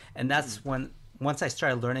Chinese. And that's when once I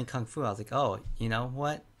started learning kung fu, I was like, oh, you know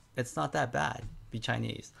what? It's not that bad. Be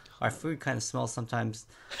Chinese. Our food kind of smells sometimes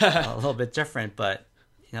a little bit different, but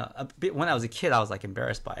when I was a kid, I was like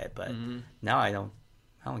embarrassed by it, but now I don't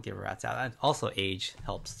give a rat's out. Also, age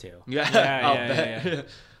helps too. Yeah.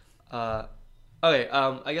 Okay.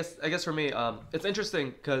 I guess for me, it's interesting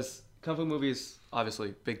because kung fu movies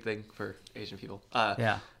obviously big thing for Asian people.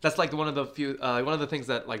 That's like one of the few one of the things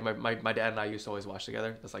that like my dad and I used to always watch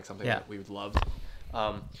together. That's like something that we would love.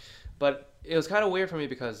 But it was kind of weird for me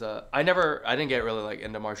because I didn't get really like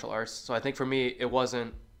into martial arts. So I think for me, it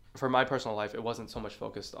wasn't, for my personal life, it wasn't so much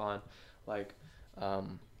focused on like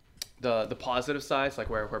the positive sides, like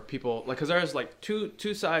where people like, because there's like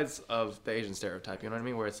two sides of the Asian stereotype. You know what I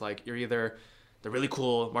mean? Where it's like you're either the really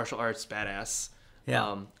cool martial arts badass,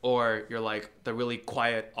 or you're like the really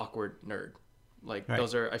quiet, awkward nerd. Like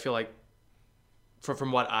those are, I feel like,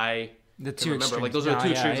 from what I the two remember, extremes. like those are the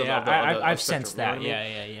two extremes of the I've spectrum, sensed that. You know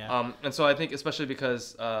what I mean? And so I think especially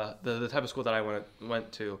because the type of school that I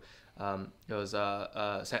went to, it was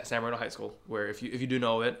San Marino High School, where if you do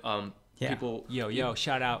know it, people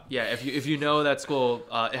shout out. Yeah, if you know that school,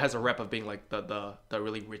 it has a rep of being like the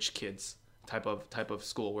really rich kids type of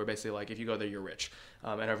school where basically like if you go there you're rich,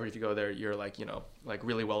 and if you go there you're like like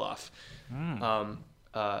really well off.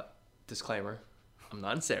 Disclaimer. I'm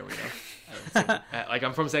not in San Marino. Like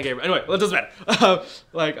I'm from San Gabriel. Anyway, well, it doesn't matter.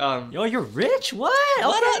 Like Yo, you're rich? What?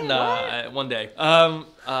 Okay, nah, one day. I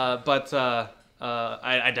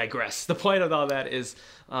digress. The point of all that is,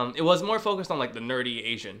 it was more focused on like the nerdy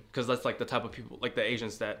Asian, because that's like the type of people, like the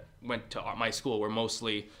Asians that went to my school were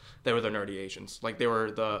mostly, they were the nerdy Asians. Like they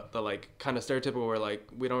were the like kind of stereotypical where like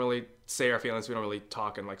we don't really say our feelings, we don't really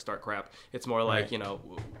talk and like start crap. It's more like, Right.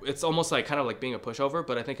 it's almost like kind of like being a pushover,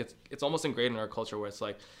 but I think it's almost ingrained in our culture where it's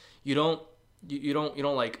like you don't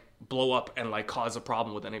like blow up and like cause a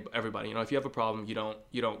problem with everybody. If you have a problem, you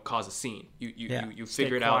don't cause a scene. You Stay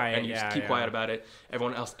figure it out quiet, and you just keep quiet about it.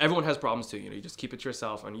 Everyone has problems too. You just keep it to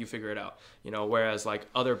yourself and you figure it out. Whereas like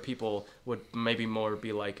other people would maybe more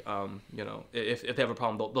be like, if they have a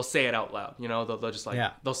problem, they'll say it out loud. They'll just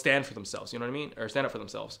like they'll stand for themselves. You know what I mean? Or stand up for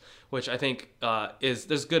themselves, which I think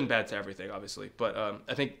there's good and bad to everything, obviously. But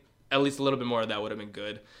I think at least a little bit more of that would have been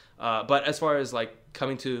good. But as far as like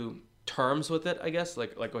coming to terms with it, I guess,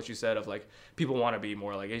 like what you said of like people want to be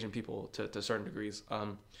more like Asian people to certain degrees.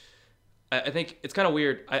 I think it's kind of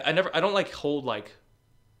weird. I don't like hold like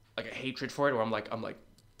a hatred for it, where I'm like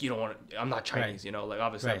you don't want to, I'm not Chinese, like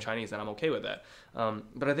obviously I'm Chinese and I'm okay with that.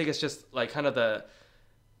 But I think it's just like kind of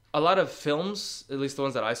a lot of films, at least the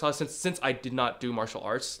ones that I saw, since I did not do martial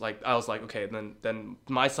arts, like I was like, okay, then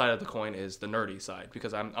my side of the coin is the nerdy side,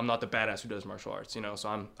 because I'm not the badass who does martial arts,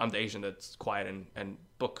 so I'm the Asian that's quiet and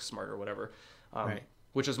book smart or whatever,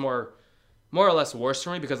 which is more or less worse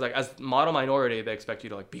for me, because like as model minority, they expect you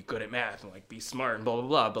to like be good at math and like be smart and blah blah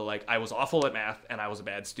blah, but like I was awful at math and I was a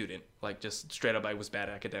bad student, like just straight up I was bad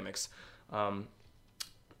at academics, I'm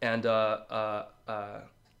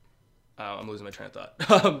losing my train of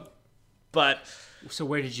thought. But So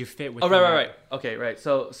where did you fit with? right. Okay, right.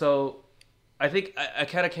 So I think I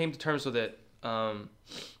kind of came to terms with it.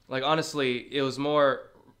 Like honestly, it was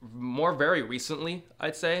more very recently,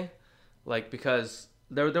 I'd say, like because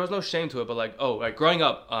there was no shame to it, but like growing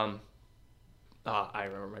up, I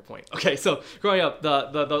remember my point. Okay, so growing up, the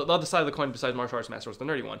other side of the coin besides martial arts master was the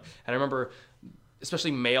nerdy one, and I remember,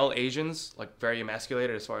 especially male Asians, like very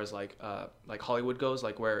emasculated as far as like Hollywood goes,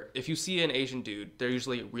 like where if you see an Asian dude, they're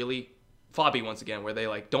usually really fobby once again, where they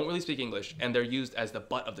like don't really speak English and they're used as the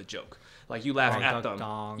butt of the joke. Like you laugh at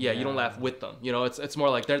them, you don't laugh with them. It's more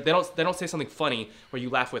like they don't say something funny where you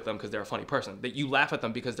laugh with them because they're a funny person. That you laugh at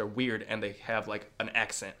them because they're weird and they have like an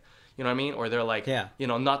accent. You know what I mean? Or they're like,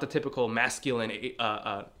 not the typical masculine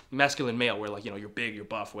male where like, you're big, you're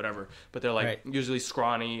buff, whatever. But they're like usually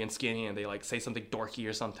scrawny and skinny and they like say something dorky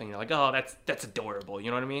or something. You're like, oh, that's adorable. You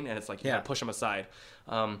know what I mean? And it's like, you gotta push them aside.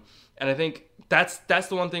 And I think that's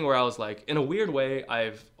the one thing where I was like, in a weird way,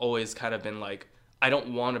 I've always kind of been like, I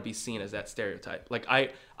don't want to be seen as that stereotype. Like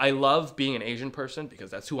I love being an Asian person because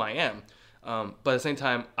that's who I am. But at the same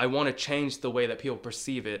time, I want to change the way that people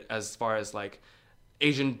perceive it, as far as like,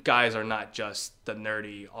 Asian guys are not just the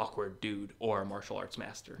nerdy, awkward dude or a martial arts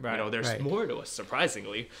master. Right. There's more to us,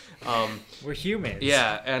 surprisingly. We're humans.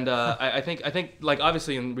 Yeah, and I think like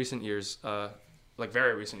obviously in recent years, like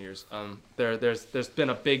very recent years, there's been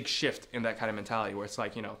a big shift in that kind of mentality where it's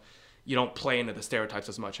like you don't play into the stereotypes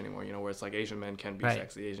as much anymore. Where it's like Asian men can be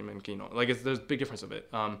sexy, Asian men can, like there's a big difference of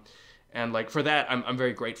it. And like for that, I'm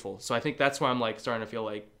very grateful. So I think that's why I'm like starting to feel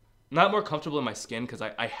like not more comfortable in my skin, because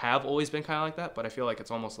I have always been kind of like that, but I feel like it's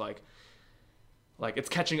almost like it's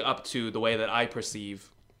catching up to the way that I perceive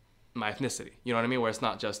my ethnicity. You know what I mean? Where it's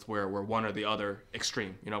not just where we're one or the other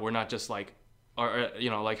extreme. We're not just like, or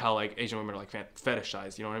like how like Asian women are like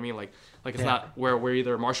fetishized. You know what I mean? Like it's not where we're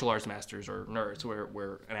either martial arts masters or nerds.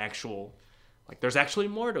 We're an actual, like there's actually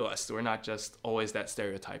more to us. We're not just always that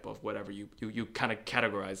stereotype of whatever you kind of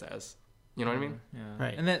categorize as. You know what I mean? Yeah.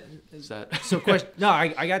 Right. And then Is that so question? No, I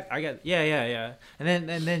got yeah. And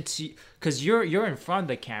then because you're in front of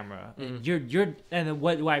the camera, and you're and then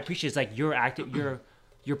what I appreciate is like you're active,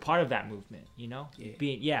 you're part of that movement.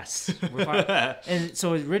 Being we're part and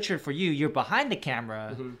so Richard, for you're behind the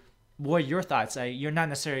camera. What are your thoughts? You're not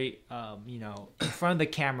necessarily in front of the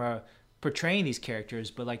camera portraying these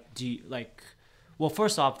characters, but like do you like? Well,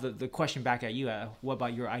 first off, the question back at you, what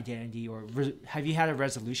about your identity, or have you had a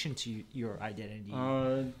resolution to your identity?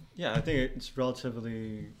 Yeah, I think it's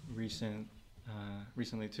relatively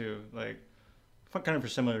recently too. Like, kind of for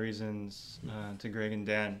similar reasons to Greg and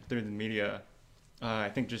Dan, through the media. I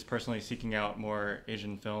think just personally seeking out more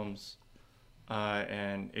Asian films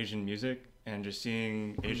and Asian music, and just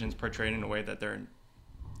seeing Asians portrayed in a way that they're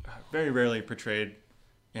very rarely portrayed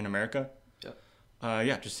in America.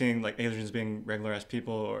 yeah, just seeing like Asians being regular ass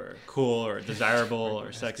people or cool or desirable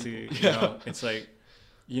or sexy. You know, it's like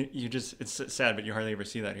you just it's sad, but you hardly ever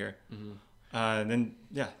see that here. Mm-hmm. And then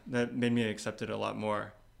yeah, that made me accept it a lot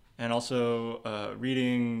more. And also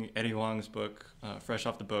reading Eddie Huang's book, Fresh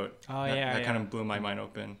Off the Boat. Oh, that, yeah, that yeah. kind of blew my mind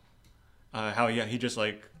open. How he just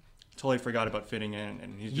like totally forgot about fitting in,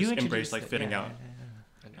 and he just embraced like fitting out.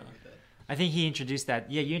 I never read that. I think he introduced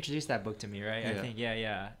that. Yeah, you introduced that book to me, right? I Yeah. think,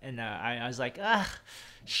 yeah. And I was like,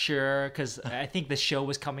 sure, because I think the show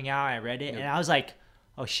was coming out. I read it, and I was like,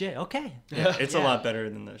 oh shit, okay. Yeah, it's a Yeah. lot better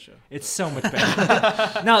than the show. It's so much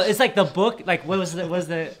better. No, it's like the book. Like, what was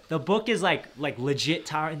the book is like legit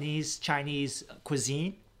Chinese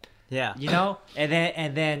cuisine. Yeah. You know, and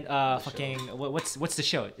then fucking what's the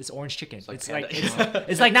show? It's Orange Chicken. It's like Panda.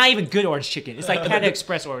 it's like not even good Orange Chicken. It's like Panda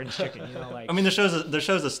Express Orange Chicken. You know, like I mean, the show's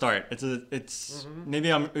a start. It's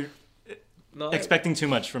maybe I'm No, expecting too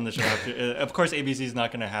much from the show. Of course, ABC is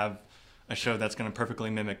not going to have a show that's going to perfectly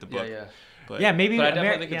mimic the book. Yeah. But yeah, maybe. But I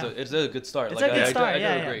definitely yeah. think it's a good start. It's Like, a good I start. do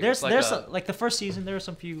Yeah. agree. There's It's like like the first season. There were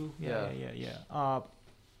some few. Yeah. Yeah.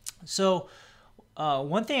 So,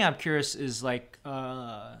 one thing I'm curious is like,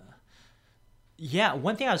 one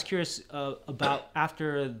thing I was curious about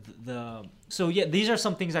after the. So yeah, these are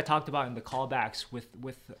some things I talked about in the callbacks with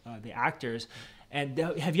the actors. And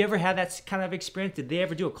have you ever had that kind of experience? Did they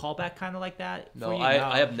ever do a callback kind of like that? No, for you?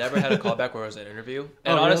 I have never had a callback where it was an interview.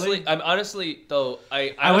 And Oh, honestly, really? I'm honestly though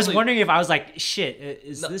I I was honestly- wondering if I was like, shit,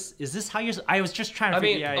 is No. this how you're? I was just trying to. I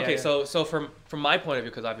mean, figure, okay, so from my point of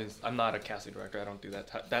view, because I'm not a casting director, I don't do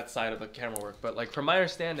that side of the camera work. But like from my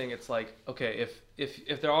understanding, it's like okay,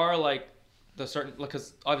 if there are like the certain,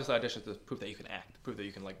 because obviously auditions to prove that you can act, prove that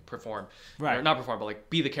you can like perform, Right. or not perform, but like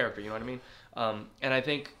be the character. You know what I mean? And I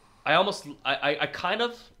think I almost I kind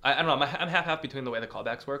of I don't know, I'm half between the way the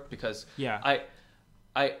callbacks work, because Yeah.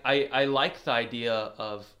 I like the idea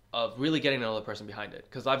of really getting to know the person behind it,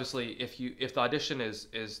 because obviously if the audition is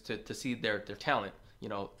to see their talent, you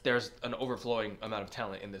know, there's an overflowing amount of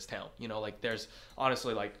talent in this town, you know, like there's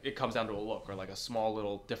honestly like it comes down to a look or like a small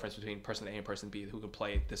little difference between person A and person B who can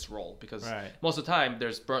play this role, because Right. most of the time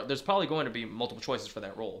there's probably going to be multiple choices for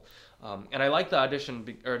that role, and I like the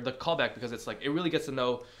audition or the callback because it's like it really gets to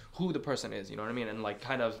know who the person is, you know what I mean, and like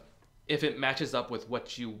kind of if it matches up with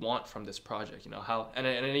what you want from this project, you know, how, and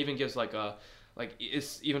it even gives like a, like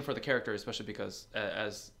it's even for the character, especially because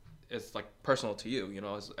as it's like personal to you, you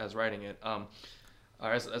know, as writing it,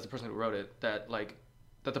 or as the person who wrote it, that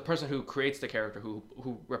the person who creates the character,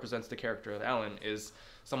 who represents the character of Alan, is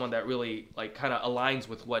someone that really like kind of aligns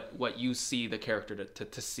with what you see the character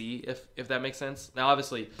to see, if that makes sense. Now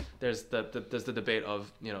obviously there's the debate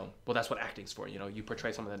of, you know, well, that's what acting's for, you know, you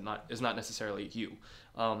portray someone that is not necessarily you,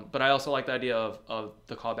 but I also like the idea of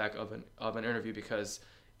the callback of an interview, because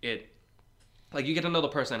it, like, you get to know the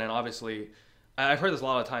person, and obviously I've heard this a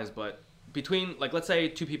lot of times, but between, like, let's say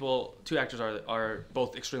two actors are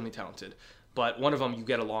both extremely talented, but one of them you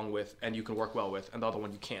get along with and you can work well with, and the other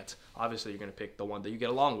one you can't. Obviously, you're going to pick the one that you get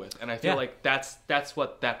along with. And I feel like that's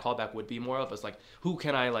what that callback would be more of, is like, who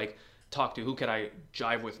can I like talk to? Who can I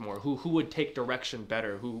jive with more? Who would take direction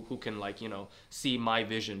better? Who can, like, you know, see my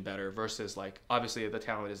vision better, versus like, obviously the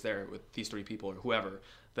talent is there with these three people or whoever.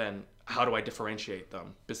 Then how do I differentiate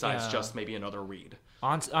them besides just maybe another read?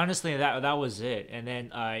 Honestly, that was it.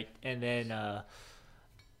 And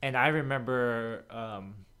I remember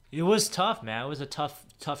it was tough, man. It was a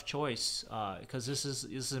tough choice, because this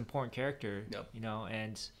is an important character, Yep. you know.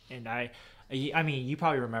 And I mean, you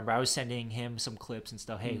probably remember I was sending him some clips and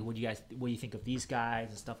stuff. Hey, what do you think of these guys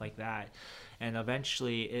and stuff like that? And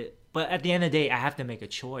eventually, but at the end of the day, I have to make a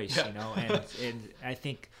choice, you know. And I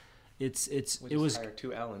think it was hired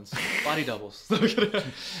two Allens, body doubles.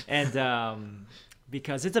 and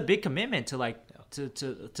because it's a big commitment to like to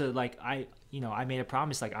like I made a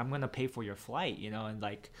promise, like, I'm gonna pay for your flight, you know, and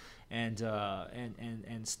like and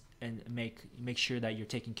make sure that you're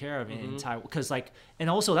taken care of in Taiwan, because like, and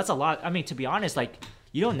also that's a lot. I mean, to be honest, like,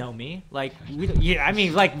 you don't know me, like we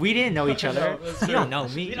didn't know each other. You don't know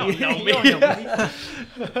me. You don't know me.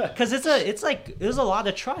 Because it's like there's a lot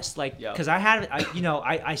of trust, like, because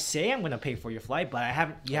I say I'm gonna pay for your flight, but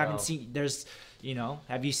you haven't seen, there's, you know,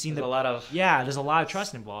 have you seen There's a lot of there's a lot of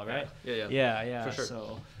trust involved, right? Yeah. For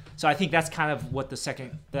sure. So I think that's kind of what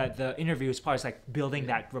the interview is part, is like building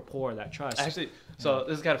that rapport, that trust. Actually, so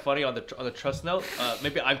this is kind of funny on the trust note.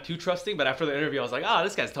 Maybe I'm too trusting, but after the interview, I was like,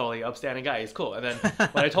 this guy's totally upstanding guy. He's cool. And then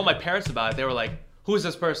when I told my parents about it, they were like, who is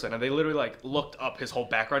this person? And they literally like looked up his whole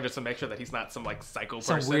background just to make sure that he's not some like psycho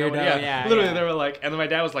Some person. weirdo, yeah, Literally, yeah. they were like, and then my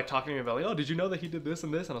dad was like talking to me about like, oh, did you know that he did this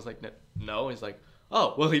and this? And I was like, no. He's like,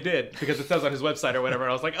 oh, well, he did because it says on his website or whatever.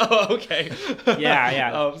 And I was like, oh, okay.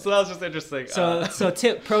 Yeah. So that was just interesting. So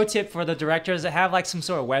pro tip for the directors, have like some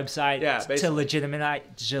sort of website to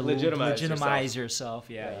legitimize yourself.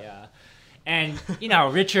 Yeah. And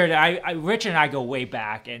Richard and I go way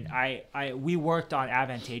back, and we worked on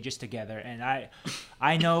Advantageous together, and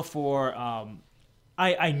I know for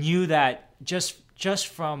I knew that just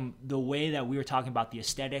from the way that we were talking about the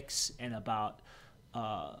aesthetics and about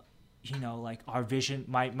like our vision,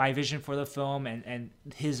 my vision for the film and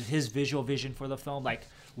his visual vision for the film, like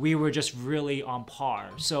we were just really on par.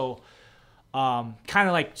 So kind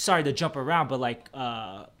of like, sorry to jump around, but like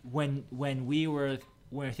when we were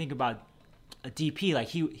thinking about a DP,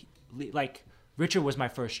 like Richard was my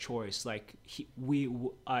first choice. Like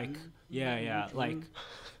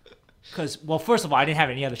because first of all, I didn't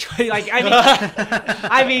have any other choice. Like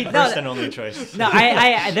I mean, first and only choice. No,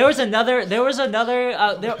 there was another. There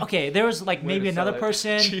was like maybe another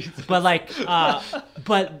person, Jesus. But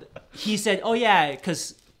he said, oh yeah,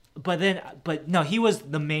 but no, he was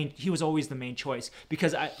always the main choice,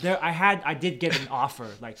 because I did get an offer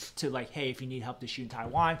hey, if you need help to shoot in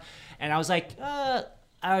Taiwan, and I was like, I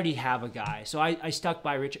already have a guy, so I stuck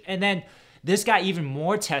by Richard. And then this got even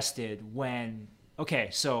more tested when,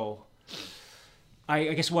 so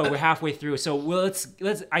I guess we're halfway through, so let's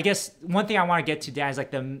I guess one thing I want to get to, Dan, is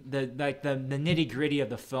like the nitty gritty of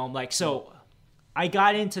the film. Like, so I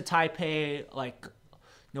got into Taipei like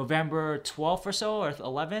November 12th or so, or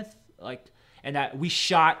 11th, and that we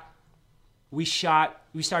started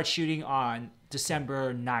shooting on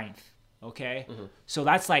December 9th. Okay. Mm-hmm. So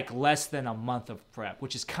that's like less than a month of prep,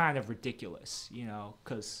 which is kind of ridiculous,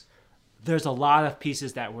 because there's a lot of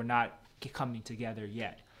pieces that were not coming together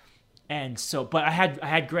yet. And so, but I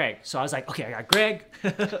had Greg, so I was like, okay, I got Greg,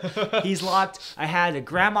 he's locked. I had a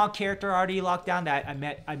grandma character already locked down that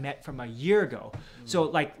I met from a year ago. Mm-hmm. So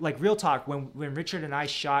like real talk, when Richard and I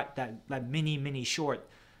shot that mini short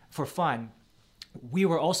for fun, we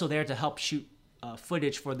were also there to help shoot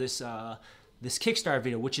footage for this Kickstarter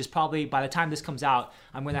video, which is probably, by the time this comes out,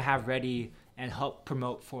 I'm gonna have ready and help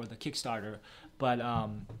promote for the Kickstarter. But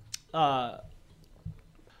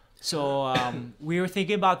So we were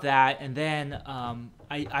thinking about that, and then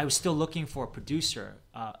I was still looking for a producer.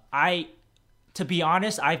 To be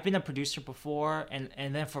honest, I've been a producer before,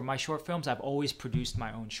 and then for my short films, I've always produced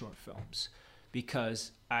my own short films,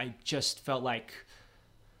 because I just felt like,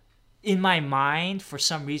 in my mind, for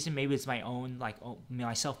some reason, maybe it's my own,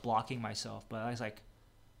 myself blocking myself, but I was like,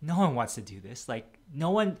 no one wants to do this. Like,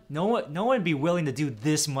 no one would be willing to do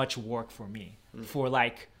this much work for me, for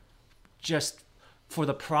just for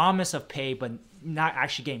the promise of pay, but not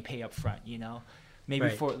actually getting paid up front, maybe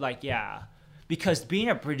right. For because being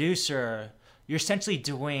a producer, you're essentially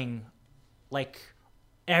doing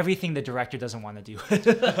everything the director doesn't want to do.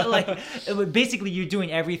 Basically you're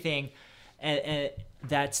doing everything, and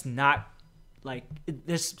that's not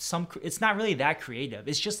it's not really that creative.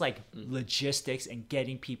 It's just logistics and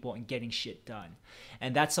getting people and getting shit done.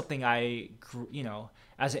 And that's something as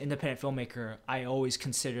an independent filmmaker, I always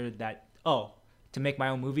considered that, to make my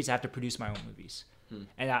own movies, I have to produce my own movies.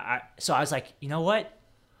 And so I was like, you know what?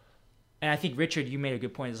 And I think, Richard, you made a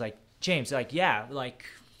good point. It's like, James,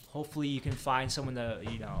 hopefully you can find someone to,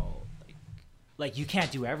 you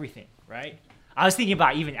can't do everything, right? I was thinking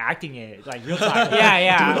about even acting it, real time.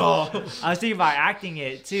 Yeah. I was thinking about acting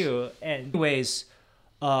it too. And anyways,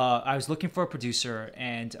 I was looking for a producer,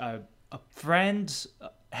 and a friend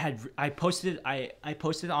I posted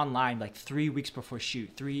online 3 weeks before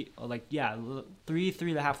shoot,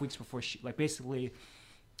 3.5 weeks before shoot, basically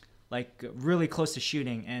really close to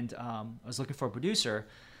shooting. And I was looking for a producer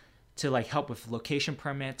to help with location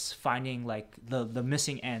permits, finding the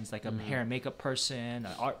missing ends, a hair and makeup person,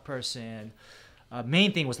 an art person.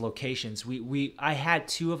 Main thing was locations. I had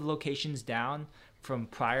 2 of the locations down from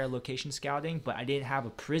prior location scouting, but I didn't have a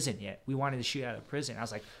prison yet. We wanted to shoot at a prison. I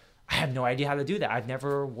was like, I have no idea how to do that. I've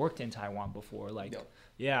never worked in Taiwan before.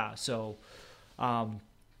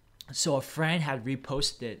 So a friend had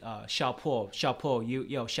reposted Xiaopo, shout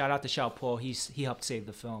out to Xiaopo. He helped save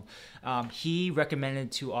the film. He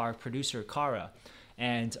recommended to our producer Kara,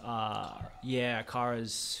 and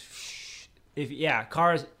Kara's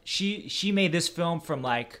she made this film from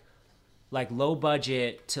low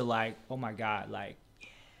budget to oh my god,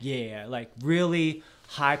 really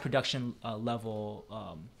high production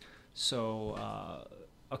level. So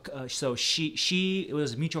she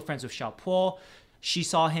was mutual friends with Xiaopo. She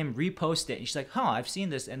saw him repost it, and she's like, I've seen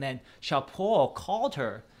this. And then Xiaopo called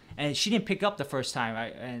her, and she didn't pick up the first time.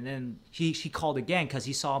 And then he called again, because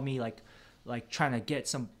he saw me trying to get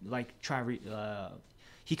some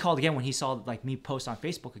he called again when he saw like me post on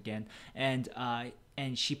Facebook again, and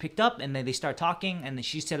she picked up, and then they started talking, and then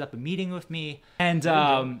she set up a meeting with me. And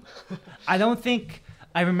I don't think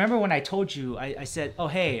I remember when I told you. I said, "Oh,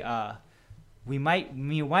 hey, we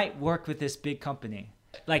might work with this big company."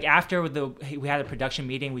 Like after we had a production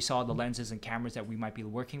meeting, we saw the lenses and cameras that we might be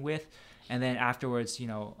working with, and then afterwards,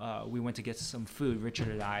 we went to get some food, Richard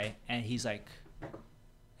and I, and he's like,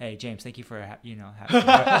 "Hey James, thank you for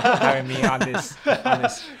hiring me on this."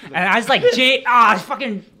 And I was like,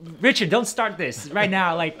 fucking Richard, don't start this right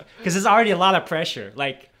now, like, because there's already a lot of pressure,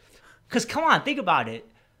 like, because come on, think about it,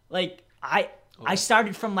 like I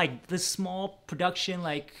started from like this small production,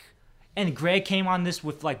 like, and Greg came on this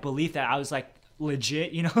with like belief that I was like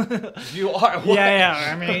legit, You are. What?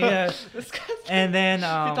 Yeah. I mean, yeah. And then he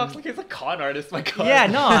talks like he's a con artist. My God. Yeah,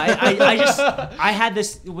 no, I had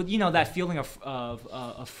this, that feeling of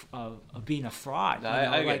being a fraud.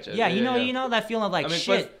 I like, get you. Yeah, Yeah. That feeling of like, I mean,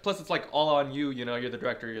 shit. plus it's like all on you. You're the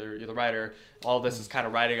director. You're the writer. All this is kind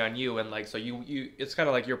of riding on you, and like so you it's kind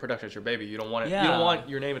of like your production. It's your baby. You don't want it. Yeah. You don't want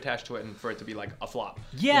your name attached to it and for it to be like a flop.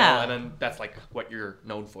 Yeah. And then that's like what you're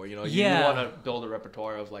known for. You Yeah. want to build a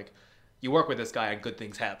repertoire of like. You work with this guy and good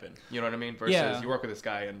things happen. You know what I mean? Versus you work with this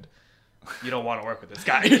guy and you don't want to work with this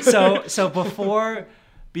guy. So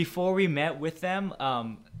before we met with them,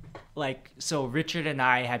 so Richard and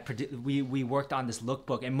I had we worked on this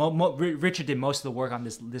lookbook, and Richard did most of the work on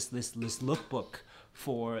this lookbook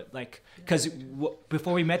for like, because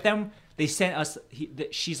before we met them, they sent us.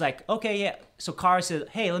 She's like, okay, yeah. So Cara said,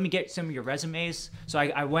 hey, let me get some of your resumes. So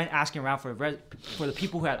I went asking around for the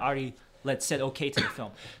people who had already said okay to the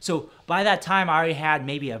film. So by that time, I already had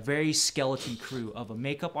maybe a very skeleton crew of a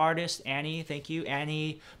makeup artist, Annie, thank you,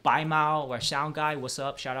 Annie, Bai Mao, our sound guy, what's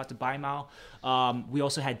up? Shout out to Bai Mao. We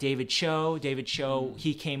also had David Cho.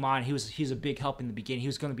 He came on. He's a big help in the beginning. He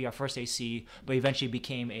was going to be our first AC, but eventually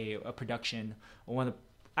became a production,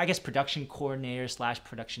 production coordinator /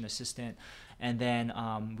 production assistant. And then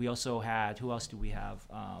we also had, who else do we have?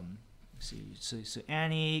 Let's see. So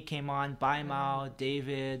Annie came on, Bai Mao,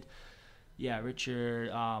 David. Yeah, Richard,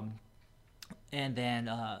 and then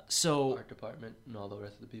art department and all the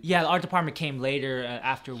rest of the people. Yeah, the art department came later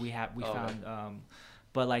after we found. Okay.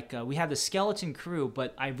 But like we had the skeleton crew,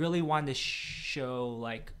 but I really wanted to show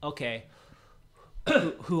like, okay,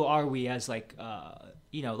 who are we as like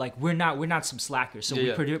like we're not some slackers. So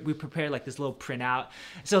we prepared like this little printout.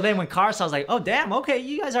 So then when Cara saw, I was like, oh damn, okay,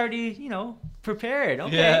 you guys already prepared.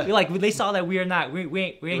 Okay, they saw that we ain't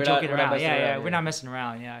joking around. We're not messing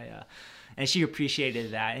around. Yeah. And she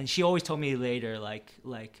appreciated that, and she always told me later, like,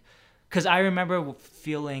 because I remember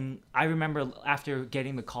after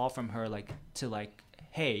getting the call from her, like, to like,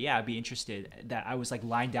 hey, yeah, I'd be interested. That I was like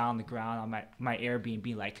lying down on the ground on my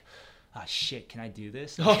Airbnb, like, oh shit, can I do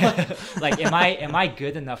this? Like, am I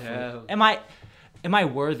good enough? Am I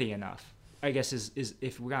worthy enough? I guess is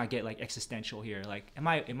if we're gonna get like existential here, like, am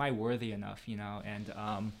I worthy enough?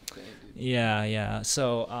 And yeah.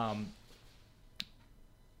 So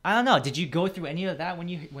I don't know. Did you go through any of that when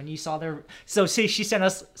you saw their? So see, she sent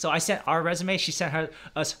us. So I sent our resume. She sent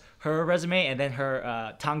us her resume, and then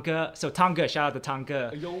her Tonga. So Tonga, shout out to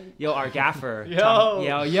Tonga. Yo, our gaffer.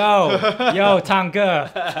 Yo,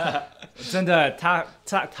 Tonga. 真的他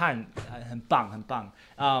很棒。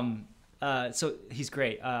So he's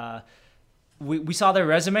great. We saw their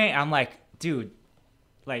resume. And I'm like, dude,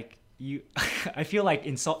 like you. I feel like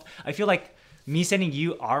me sending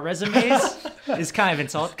you our resumes is kind of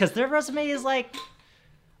insult, because their resume is like,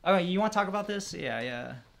 all right, you want to talk about this?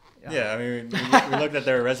 Yeah. I mean, we looked at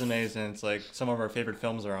their resumes, and it's like some of our favorite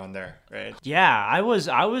films are on there, right? Yeah, I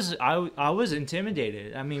was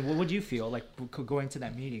intimidated. I mean, what would you feel like going to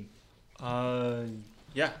that meeting? I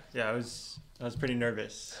was pretty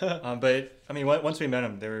nervous. But I mean, once we met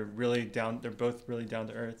them, they're both really down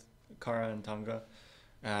to earth, Cara and Tonga.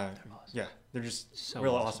 Yeah, they're just so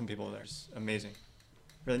real awesome people. They're just amazing.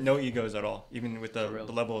 Really, no egos at all, even with the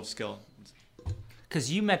level of skill.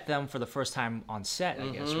 Because you met them for the first time on set, I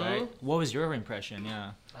guess, right? What was your impression?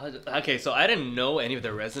 Yeah. Okay, so I didn't know any of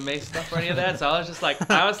their resume stuff or any of that, so I was just like,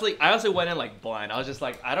 I honestly went in like blind. I was just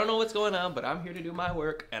like, I don't know what's going on, but I'm here to do my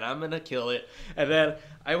work, and I'm gonna kill it. And then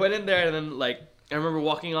I went in there, and then like I remember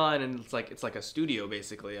walking on, and it's like a studio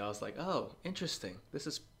basically. I was like, oh, interesting. This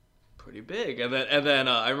is pretty big. And then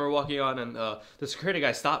I remember walking on, and the security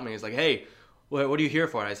guy stopped me. He's like, hey, what are you here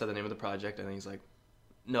for? And I said the name of the project, and he's like,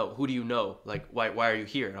 no, who do you know? Like, why are you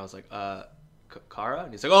here? And I was like, Cara?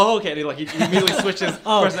 And he's like, oh, okay. And he immediately switches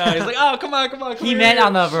personality. He's like, oh, come on. He meant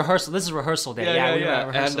on the rehearsal. This is rehearsal day. Yeah.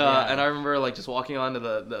 And I remember like just walking onto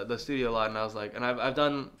the studio lot, and I was like, and I've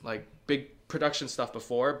done like big production stuff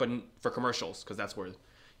before, but for commercials, because that's where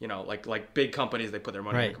you know, like big companies, they put their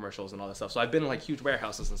money in Right. commercials and all that stuff. So I've been in like huge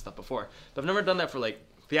warehouses and stuff before, but I've never done that for like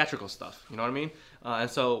theatrical stuff. You know what I mean? And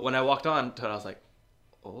so when I walked on to it, I was like,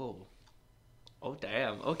 oh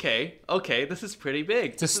damn, okay, this is pretty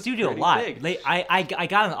big. It's a studio lot. I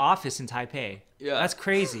got an office in Taipei. Yeah. That's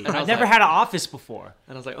crazy. And I I've was never like- had an office before.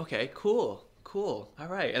 And I was like, okay, cool, all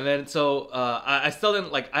right. And then so I still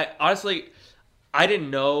didn't like. I honestly, I didn't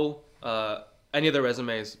know any of the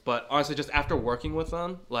resumes, but honestly, just after working with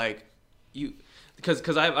them, like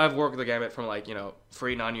because I've worked the gamut from like, you know,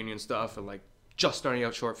 free non-union stuff and like just starting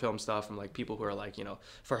out short film stuff and like people who are like, you know,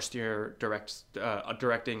 first year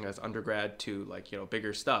directing as undergrad to like, you know,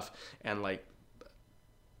 bigger stuff, and like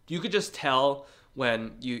you could just tell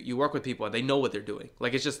when you work with people and they know what they're doing.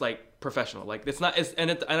 Like it's just like professional. Like it's not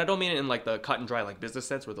and I don't mean it in like the cut and dry like business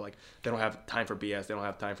sense where they're like they don't have time for BS, they don't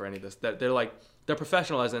have time for any of this. They're like they're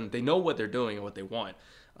professional as in they know what they're doing and what they want.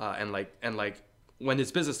 And like when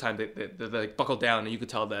it's business time, they like buckle down, and you could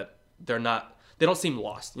tell that they don't seem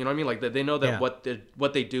lost. You know what I mean? Like they know that what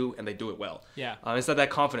they do, and they do it well. Yeah. It's not that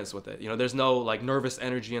confidence with it. You know, there's no like nervous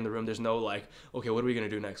energy in the room. There's no like, okay, what are we gonna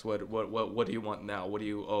do next? What do you want now? What do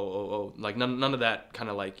you like none of that kind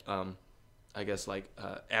of like I guess like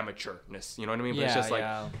amateurness. You know what I mean? But it's just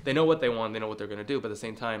like they know what they want, they know what they're gonna do. But at the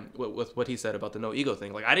same time, with what he said about the no ego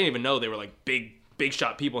thing, like I didn't even know they were like big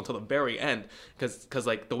shot people until the very end, because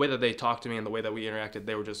like the way that they talked to me and the way that we interacted,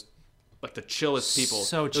 they were just like the chillest people.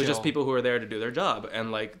 So It was just chill. people who are there to do their job,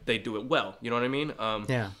 and like they do it well. You know what I mean?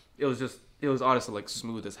 It was honestly like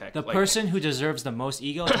smooth as heck. The like, person who deserves the most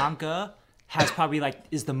ego, Tamka, has probably like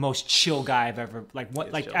is the most chill guy I've ever like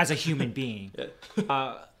chill. as a human being.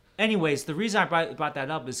 Anyways, the reason I brought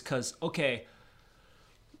that up is because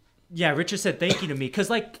Richard said thank you to me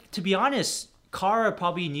because like to be honest, Kara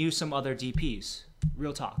probably knew some other DPs.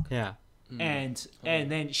 Real talk. Yeah. And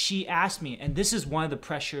then she asked me, and this is one of the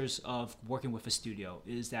pressures of working with a studio,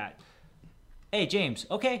 is that, hey James,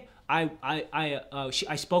 okay,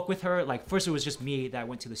 I spoke with her. Like first it was just me that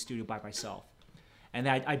went to the studio by myself, and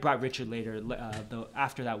then I brought Richard later,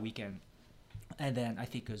 after that weekend, and then I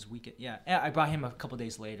think it was weekend. Yeah, I brought him a couple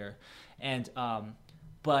days later, and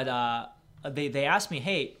they asked me,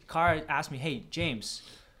 hey, Kara asked me, hey James,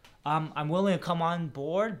 I'm willing to come on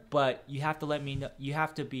board, but you have to let me know. You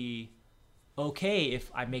have to be okay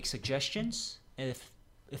if I make suggestions, and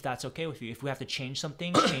if that's okay with you. If we have to change some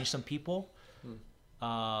things, change some people,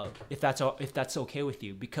 if that's okay with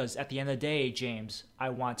you. Because at the end of the day, James, I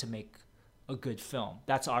want to make a good film.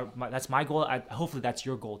 That's my goal. Hopefully that's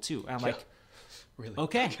your goal too. And I'm like, really?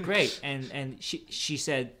 Okay, great. And she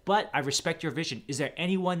said, but I respect your vision. Is there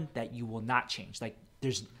anyone that you will not change? Like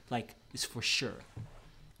there's like it's for sure.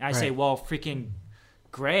 And I say, Right. well, freaking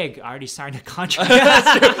Greg already signed a contract.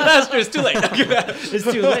 That's true. It's too late. It's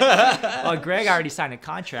too late. Well, Greg already signed a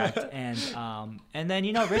contract, and then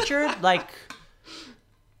Richard, like,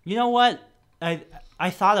 you know what? I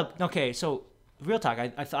thought of okay. So real talk.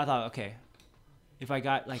 I thought okay, if I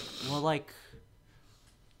got like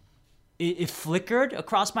it flickered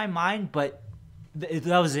across my mind, but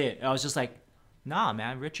that was it. I was just like, nah,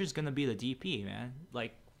 man. Richard's gonna be the DP, man.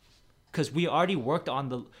 Like, because we already worked on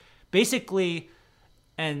the basically.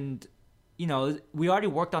 And, we already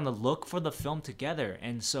worked on the look for the film together.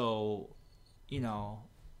 And so, he's going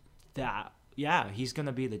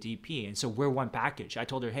to be the DP. And so we're one package. I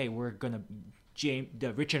told her, hey, Richard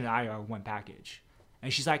and I are one package.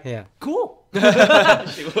 And she's like, Yeah. cool.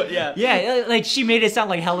 Yeah. Yeah, like she made it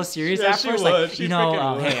sound like hella serious Yeah, at she first. would. Like, She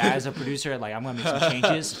freaking would. hey, as a producer, like I'm going to make some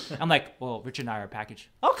changes. I'm like, well, Richard and I are a package.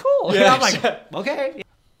 Oh, cool. Yeah, I'm like, okay.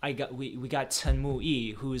 We got Tenmu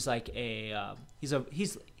Yi, who's like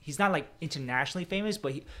he's not like internationally famous,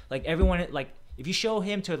 but like everyone, like if you show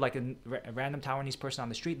him to like a random Taiwanese person on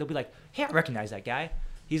the street, they'll be like, hey, I recognize that guy.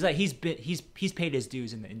 He's like he's paid his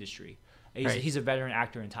dues in the industry. He's a veteran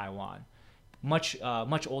actor in Taiwan, much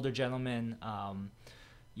older gentleman.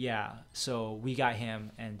 So we got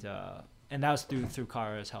him, and that was through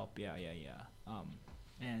Kara's help.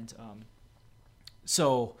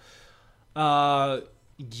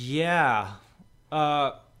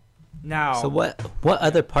 Now, So what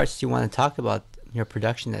other parts do you want to talk about in your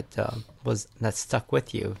production that stuck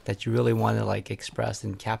with you that you really want to like express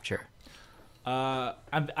and capture?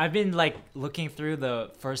 I've been like looking through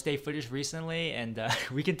the first day footage recently, and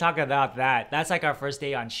we can talk about that. That's like our first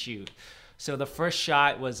day on shoot. So the first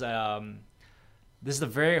shot was this is the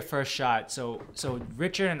very first shot. So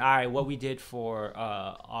Richard and I, what we did for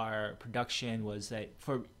our production was that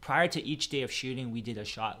prior to each day of shooting, we did a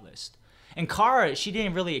shot list. And Kara, she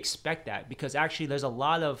didn't really expect that because actually there's a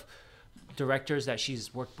lot of directors that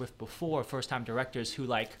she's worked with before, first-time directors who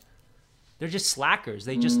like they're just slackers.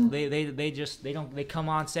 They just they come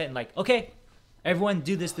on set and like, okay, everyone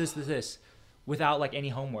do this without like any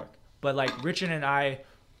homework. But like Richard and I,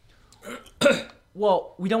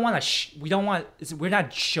 well, we don't want to. We're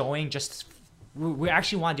not showing just. We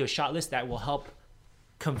actually want to do a shot list that will help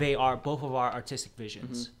convey both of our artistic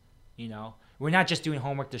visions. You know, we're not just doing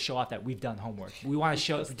homework to show off that we've done homework. We want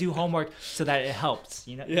to do homework so that it helps.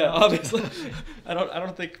 You know. Yeah, obviously. I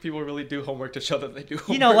don't think people really do homework to show that they do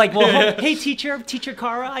homework. You know, like, well, hey teacher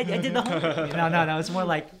Kara, I did the homework. No. It's more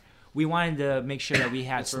like we wanted to make sure that we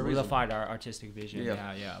had solidified our artistic vision.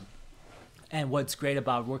 Yeah. And what's great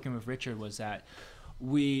about working with Richard was that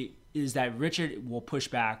Richard will push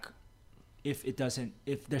back if there's an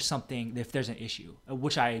issue,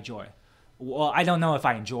 which I enjoy. Well, I don't know if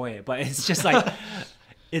I enjoy it, but it's just like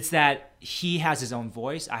it's that he has his own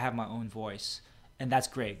voice, I have my own voice, and that's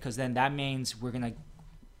great because then that means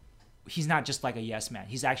he's not just like a yes man.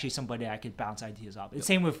 He's actually somebody I could bounce ideas off. Yep.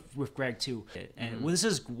 Same with Greg too. And this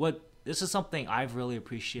is something I've really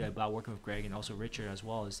appreciated about working with Greg and also Richard as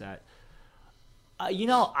well is that I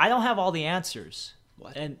don't have all the answers.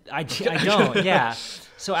 What? And I don't. Yeah.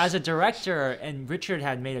 So as a director, and Richard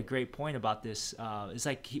had made a great point about this. It's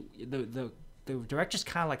like the director's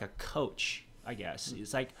kind of like a coach, I guess.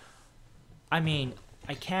 It's like, I mean,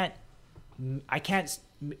 I can't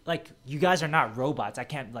like you guys are not robots. I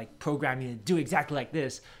can't like program you to do exactly like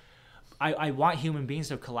this. I want human beings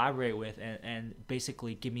to collaborate with and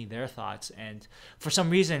basically give me their thoughts. And for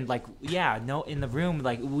some reason, like, in the room,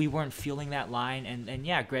 like we weren't feeling that line.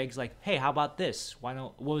 And Greg's like, hey, how about this?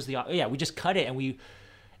 What was we just cut it and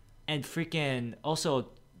freaking also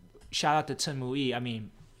shout out to Chen Mui. I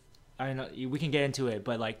mean, I don't know, we can get into it,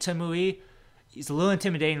 but like Chen Mui, he's a little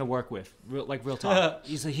intimidating to work with, real talk.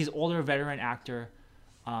 He's older veteran actor.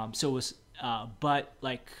 So it was, but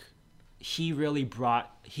like, he really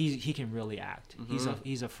he can really act. He's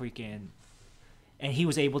a freaking, and he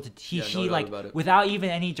was able to he without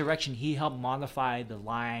even any direction he helped modify the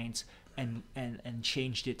lines and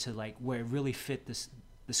changed it to like where it really fit the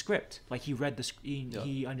script. Like he read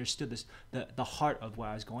he understood the heart of what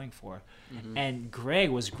I was going for. And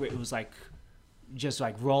Greg was great. It was like just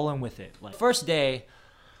like rolling with it. Like first day,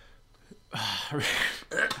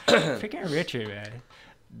 freaking Richard, man.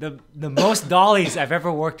 The most dollies I've ever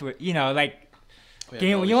worked with, like,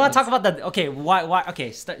 you want to talk about why,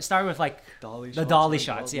 okay, start with like the dolly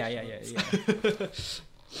shots. Yeah.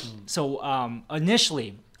 So,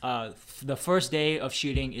 initially, the first day of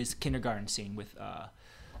shooting is kindergarten scene with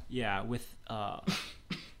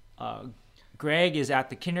Greg is at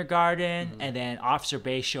the kindergarten and then Officer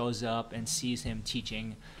Bay shows up and sees him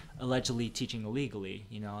allegedly teaching illegally,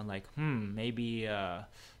 and like, maybe,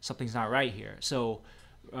 something's not right here. So,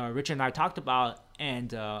 Richard and I talked about,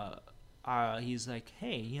 and he's like,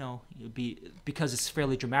 hey, because it's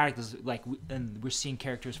fairly dramatic, and we're seeing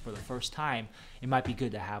characters for the first time, it might be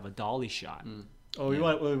good to have a dolly shot. Oh, we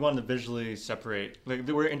want to visually separate. Like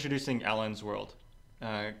we're introducing Alan's world.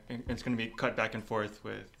 And it's going to be cut back and forth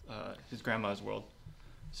with his grandma's world.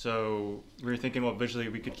 So we were thinking, well, visually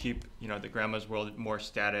we could keep, the grandma's world more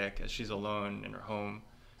static as she's alone in her home,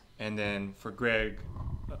 and then for Greg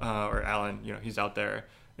or Alan, he's out there.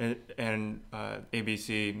 And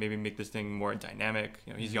ABC maybe make this thing more dynamic.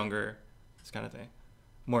 He's younger, this kind of thing.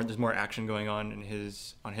 There's more action going on on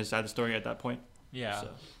his side of the story at that point. Yeah.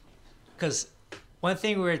 Because one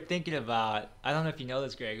thing we were thinking about, I don't know if you know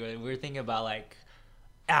this, Greg, but we were thinking about like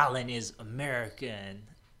Alan is American,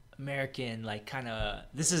 like kind of.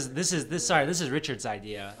 This is Richard's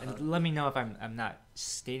idea, and let me know if I'm not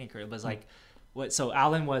stating correctly. But it's like. So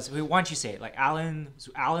Alan was. Why don't you say it? Like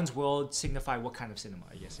Alan's world signified what kind of cinema?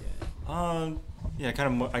 I guess. Yeah. Kind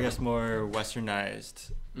of. More, I guess more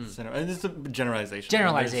westernized cinema. And it's a generalization.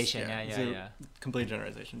 Generalization. Yeah. Complete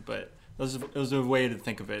generalization, but it was a way to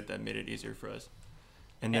think of it that made it easier for us.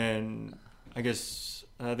 And then I guess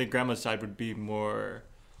the grandma's side would be more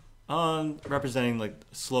representing like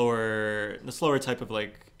the slower type of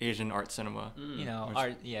like Asian art cinema.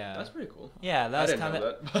 Art. Yeah, that's pretty cool. Yeah, that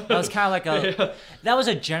was kind of like a that was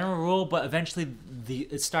a general rule, but eventually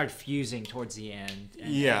it started fusing towards the end.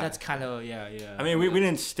 And that's kind of yeah. I mean, we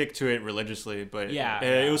didn't stick to it religiously, but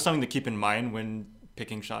it was something to keep in mind when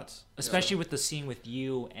picking shots. Especially with the scene with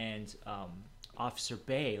you and Officer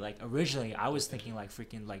Bay. Like originally, I was thinking like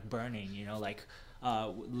freaking like Burning, like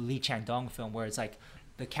Lee Chang-dong film where it's like.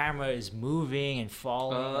 The camera is moving and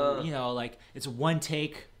falling, like it's one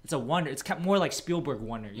take. It's a wonder. It's more like Spielberg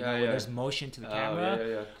wonder, where there's motion to the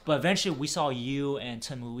camera. But eventually we saw you and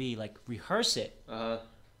Chen Mui like rehearse it.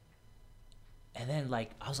 And And then like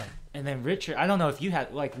I was like, and then Richard, I don't know if you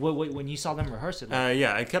had like what when you saw them rehearse it. Like,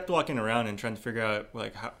 Yeah, I kept walking around and trying to figure out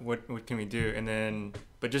like what can we do, and then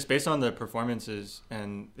but just based on the performances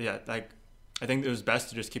and yeah, like I think it was best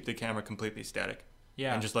to just keep the camera completely static.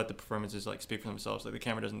 yeah. And just let the performances like speak for themselves. Like the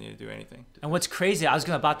camera doesn't need to do anything. And what's crazy, I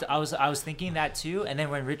was thinking that too. And then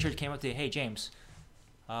when Richard came up to, hey James,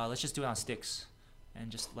 let's just do it on sticks, and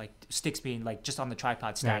just like sticks being like just on the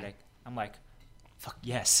tripod static. I'm like, fuck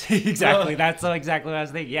yes, exactly. That's exactly what I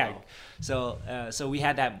was thinking. Yeah. So we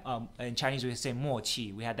had that in Chinese we say 默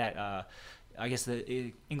契. We had that. I guess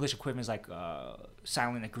the English equivalent is like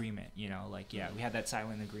silent agreement. You know, like yeah, we had that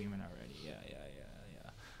silent agreement already. Yeah.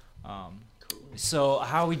 So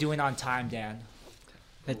how are we doing on time, Dan?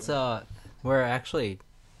 It's we're actually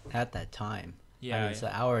at that time. Yeah, I mean, it's an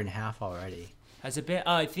hour and a half already. Has it been?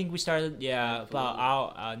 I think we started. Yeah, about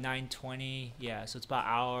hour 9:20. Yeah, so it's about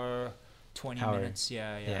hour 20 minutes.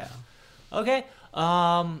 Yeah. Okay.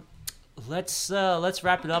 Let's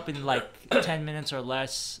wrap it up in like 10 minutes or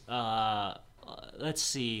less. Let's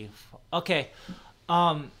see. Okay.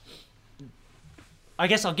 I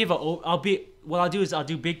guess I'll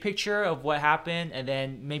do big picture of what happened, and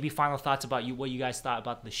then maybe final thoughts about what you guys thought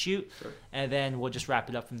about the shoot, Sure. and then we'll just wrap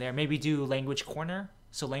it up from there. Maybe do language corner.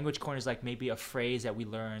 So language corner is like maybe a phrase that we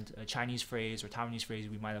learned, a Chinese phrase or Taiwanese phrase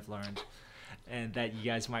we might have learned, and that you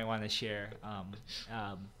guys might want to share,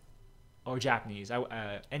 or Japanese.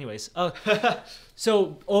 Anyways,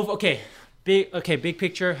 big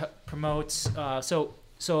picture promotes.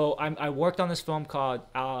 So I worked on this film called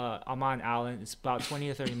Alma and Alan. It's about 20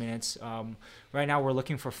 to 30 minutes. Right now we're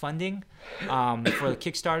looking for funding for the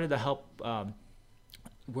Kickstarter to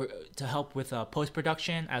help with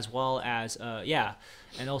post-production, as well as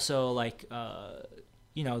and also like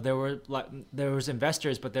there was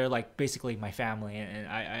investors, but they're like basically my family, and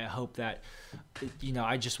I hope that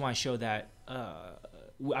I just want to show that I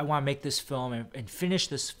want to make this film and finish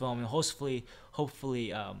this film, and hopefully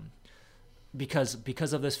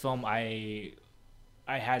because of this film I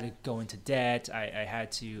had to go into debt. I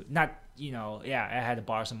had to I had to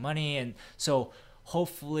borrow some money, and so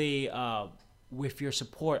hopefully with your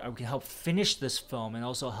support I can help finish this film, and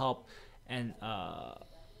also help and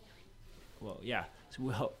so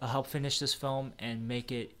we'll help finish this film and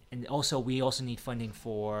make it. And also we also need funding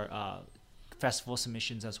for festival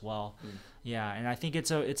submissions as well. And I think it's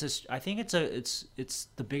the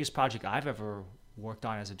biggest project I've ever worked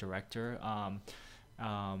on as a director.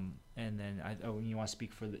 And then you want to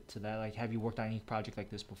speak to that? Like, have you worked on any project like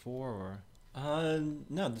this before, or?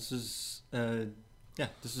 No, this is one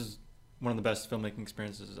of the best filmmaking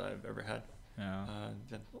experiences I've ever had. Yeah.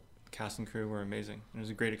 The cast and crew were amazing. It was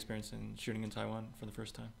a great experience in shooting in Taiwan for the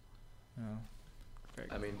first time. Yeah.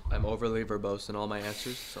 I mean, I'm overly verbose in all my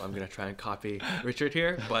answers, so I'm gonna try and copy Richard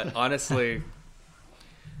here. But honestly,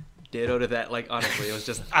 ditto to that. Like honestly, it was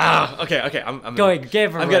just okay. I'm going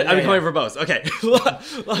verbose. Okay,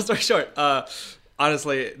 long story short.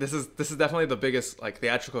 Honestly, this is definitely the biggest like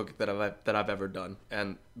theatrical that I've ever done.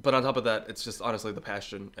 But on top of that, it's just honestly the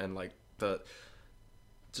passion and like the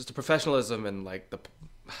professionalism and like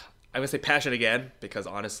I'm gonna say passion again, because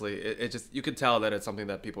honestly, it just, you could tell that it's something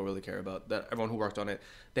that people really care about. That everyone who worked on it,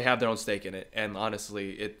 they have their own stake in it, and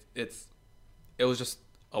honestly, it was just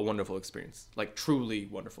a wonderful experience, like truly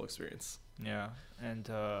wonderful experience. Yeah, and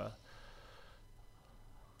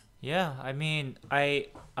I mean, I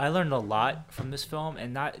learned a lot from this film,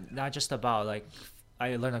 and not just about like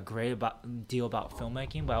I learned a great deal about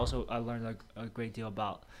filmmaking, but also I learned a great deal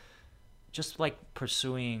about just like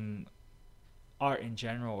pursuing art in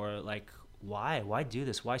general, or like why do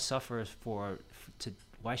this, why suffer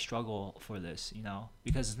why struggle for this,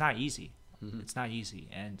 because it's not easy. It's not easy.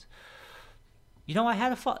 And I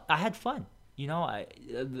had fun. I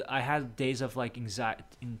had days of like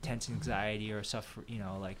intense anxiety or stuff,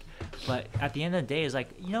 but at the end of the day, it's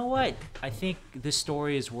like, what, I think this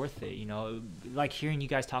story is worth it. Like hearing you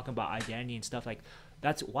guys talking about identity and stuff, like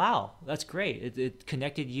that's great. It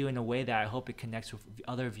connected you in a way that I hope it connects with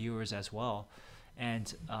other viewers as well.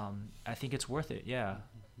 And I think it's worth it. Yeah.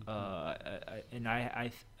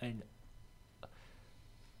 And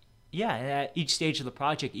at each stage of the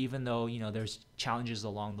project, even though there's challenges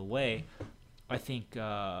along the way, I think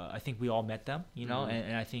we all met them.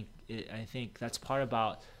 And I think that's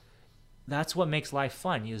that's what makes life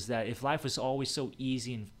fun. Is that if life was always so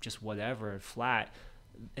easy and just whatever, flat,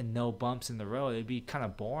 and no bumps in the road, it'd be kind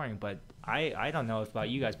of boring. But I don't know about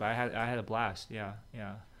you guys, but I had a blast. Yeah.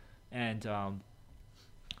 And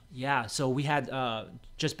so we had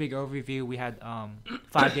just big overview. We had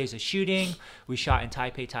 5 days of shooting. We shot in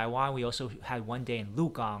Taipei, Taiwan. We also had 1 day in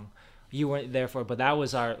Lugang, You weren't there for it, but that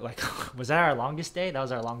was our like was that our longest day? That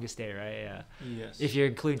was our longest day, right? Yeah. Yes. If you're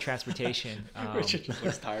including transportation. Richard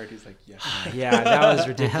looks tired. He's like, yeah. Yeah, that was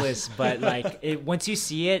ridiculous. But like, once you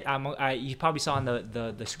see it, you probably saw in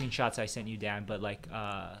the screenshots I sent you, Dan. But like,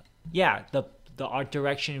 yeah, the art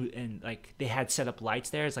direction and like they had set up lights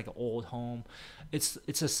there. It's like an old home. It's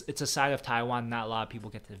a side of Taiwan not a lot of people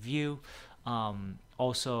get to view.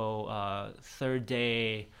 Also, third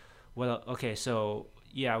day, well, okay, so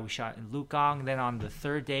yeah, we shot in Lukang. Then on the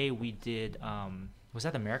third day, we did. Was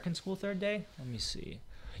that the American School third day? Let me see.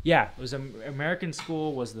 Yeah, it was American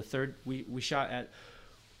School was the third. We shot at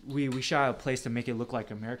we shot a place to make it look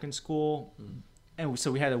like American School, and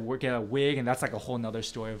so we had to get a wig, and that's like a whole nother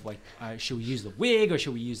story of like, should we use the wig or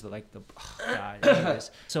should we use the oh God.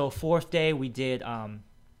 Anyways. So fourth day we did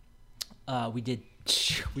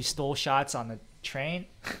we stole shots on the train.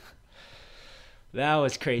 That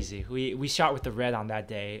was crazy. We shot with the red on that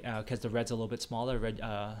day because the red's a little bit smaller.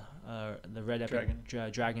 The red epic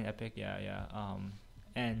dragon epic, yeah.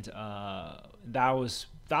 And that was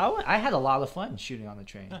I had a lot of fun shooting on the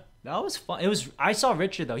train. Huh. That was fun. It was. I saw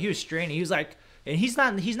Richard though. He was straining. He was like, and he's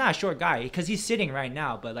not a short guy because he's sitting right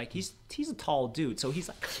now, but like he's a tall dude. So he's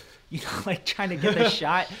like, like trying to get the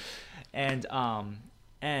shot, and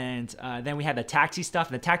then we had the taxi stuff.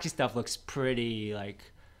 And the taxi stuff looks pretty like,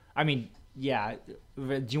 I mean. Yeah,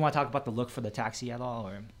 do you want to talk about the look for the taxi at all,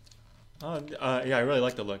 or? Yeah, I really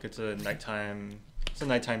like the look. It's a nighttime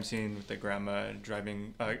scene with the grandma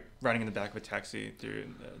riding in the back of a taxi through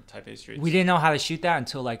the Taipei streets. We didn't know how to shoot that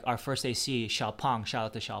until like our first AC, Xiaopeng. Shout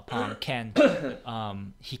out to Xiaopeng, Ken.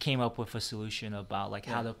 He came up with a solution about like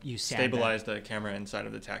how to use stabilize the camera inside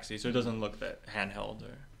of the taxi so it doesn't look that handheld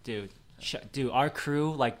or. Dude, our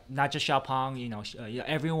crew, like not just Xiaopeng,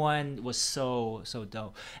 everyone was so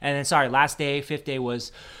dope. And then last day, fifth day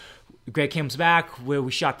was Greg comes back where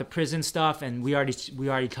we shot the prison stuff, and we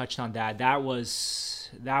already touched on that. That was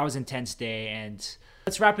intense day. And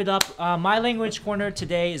let's wrap it up. My language corner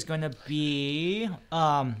today is going to be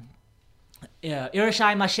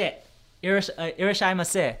irashaimase.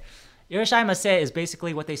 Irashaimase. Irashaimase is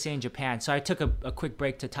basically what they say in Japan. So I took a quick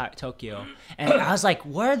break to Tokyo, and I was like,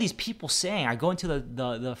 "What are these people saying?" I go into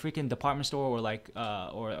the freaking department store or like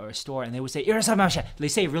or a store, and they would say "irashaimase." They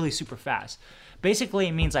say it really super fast. Basically,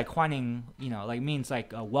 it means like "hwaning," means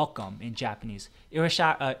like welcome in Japanese.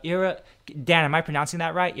 Dan, am I pronouncing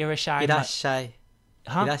that right? Irashai.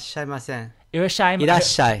 Huh? Irashaimasen. Irashai.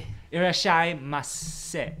 Irashai.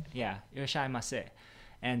 Irashaimase. Yeah, irashaimase.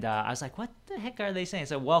 And I was like, what the heck are they saying?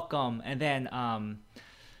 So welcome. And then,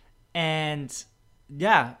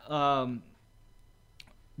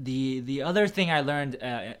 the other thing I learned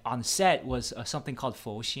on set was something called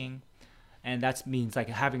Foxing. And that means like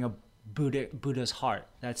having a Buddha's heart.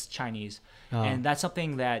 That's Chinese. Oh. And that's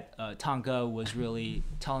something that Tonga was really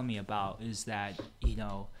telling me about is that,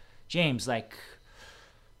 James, like,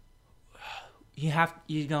 you have,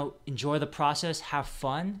 enjoy the process, have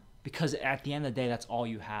fun. Because at the end of the day, that's all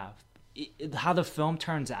you have. How the film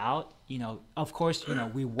turns out, of course,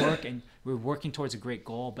 we work and we're working towards a great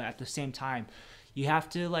goal. But at the same time, you have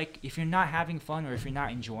to, like, if you're not having fun or if you're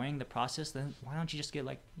not enjoying the process, then why don't you just get,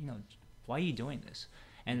 like, why are you doing this?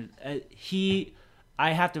 And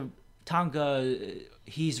Tonga,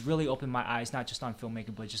 he's really opened my eyes, not just on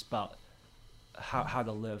filmmaking, but just about how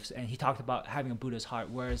to live. And he talked about having a Buddha's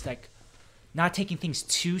heart, whereas, like, not taking things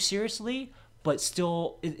too seriously, but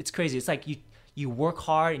still, it's crazy. It's like you work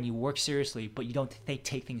hard and you work seriously, but you don't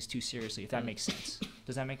take things too seriously. If that makes sense.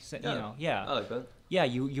 Does that make sense? Yeah. I like that. Yeah,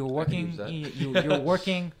 you're working. You're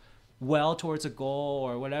working well towards a goal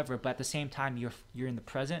or whatever, but at the same time, you're in the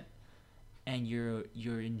present, and you're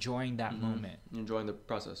enjoying that moment. You're enjoying the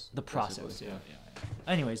process. The process. Yeah.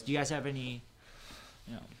 Anyways, do you guys have any?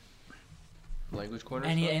 Language corner?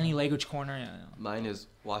 Any language corner? Yeah. Mine is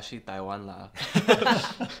Washi Taiwan La.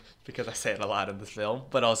 Because I say it a lot in this film,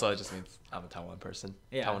 but also it just means I'm a Taiwan person.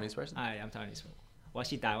 Yeah. Taiwanese person? I'm Taiwanese.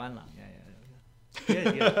 Washi Taiwan La. Yeah.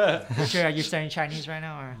 Good. Sure, you're studying Chinese right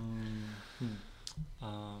now, or?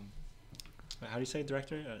 How do you say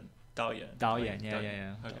director? Dao Yan,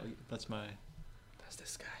 yeah. Okay, that's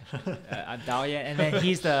this guy. Dao Yan, and then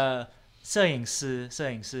he's the 摄影师. 摄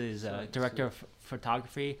影师 is a director of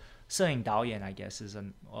photography. 摄影导演, I guess,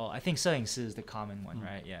 I think 摄影师 is the common one,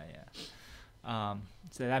 right? Yeah.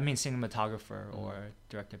 So that means cinematographer or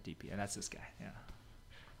director of DP, and that's this guy.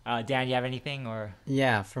 Yeah. Dan, you have anything or?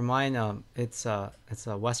 Yeah, for mine, it's a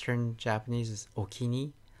Western Japanese, is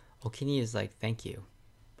okini. Okini is like thank you,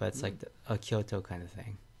 but it's like a Kyoto kind of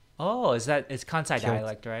thing. Oh, it's Kansai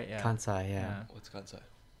dialect, right? Yeah. Kansai, yeah. What's Kansai?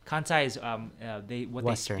 Kansai is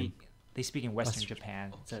Western. They speak in Western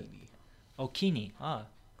Japan. Okini. Ah.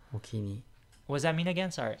 Okini. What does that mean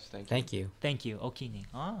again? Sorry. Thank you. Thank you. Thank you. Okini.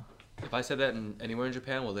 Ah. If I said that anywhere in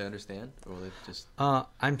Japan, will they understand, or will they just?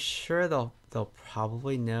 I'm sure they'll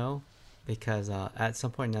probably know, because at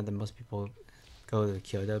some point now that most people go to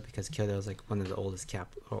Kyoto, because Kyoto is like one of the oldest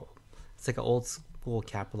capital. It's like an old school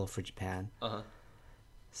capital for Japan.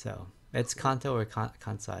 So it's Kanto or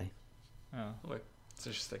Kansai. Oh. It's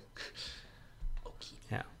interesting.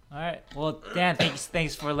 Yeah. All right. Well, Dan,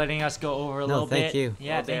 thanks for letting us go over a little bit. Thank you.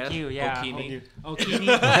 Yeah, Well, thank Dan, you. Yeah. Okini. Okini.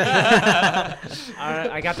 All right,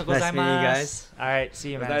 I got the Nice gozaimasu. meeting you guys. All right,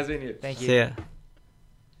 see you, man. Nice meeting you. Thank you. See ya.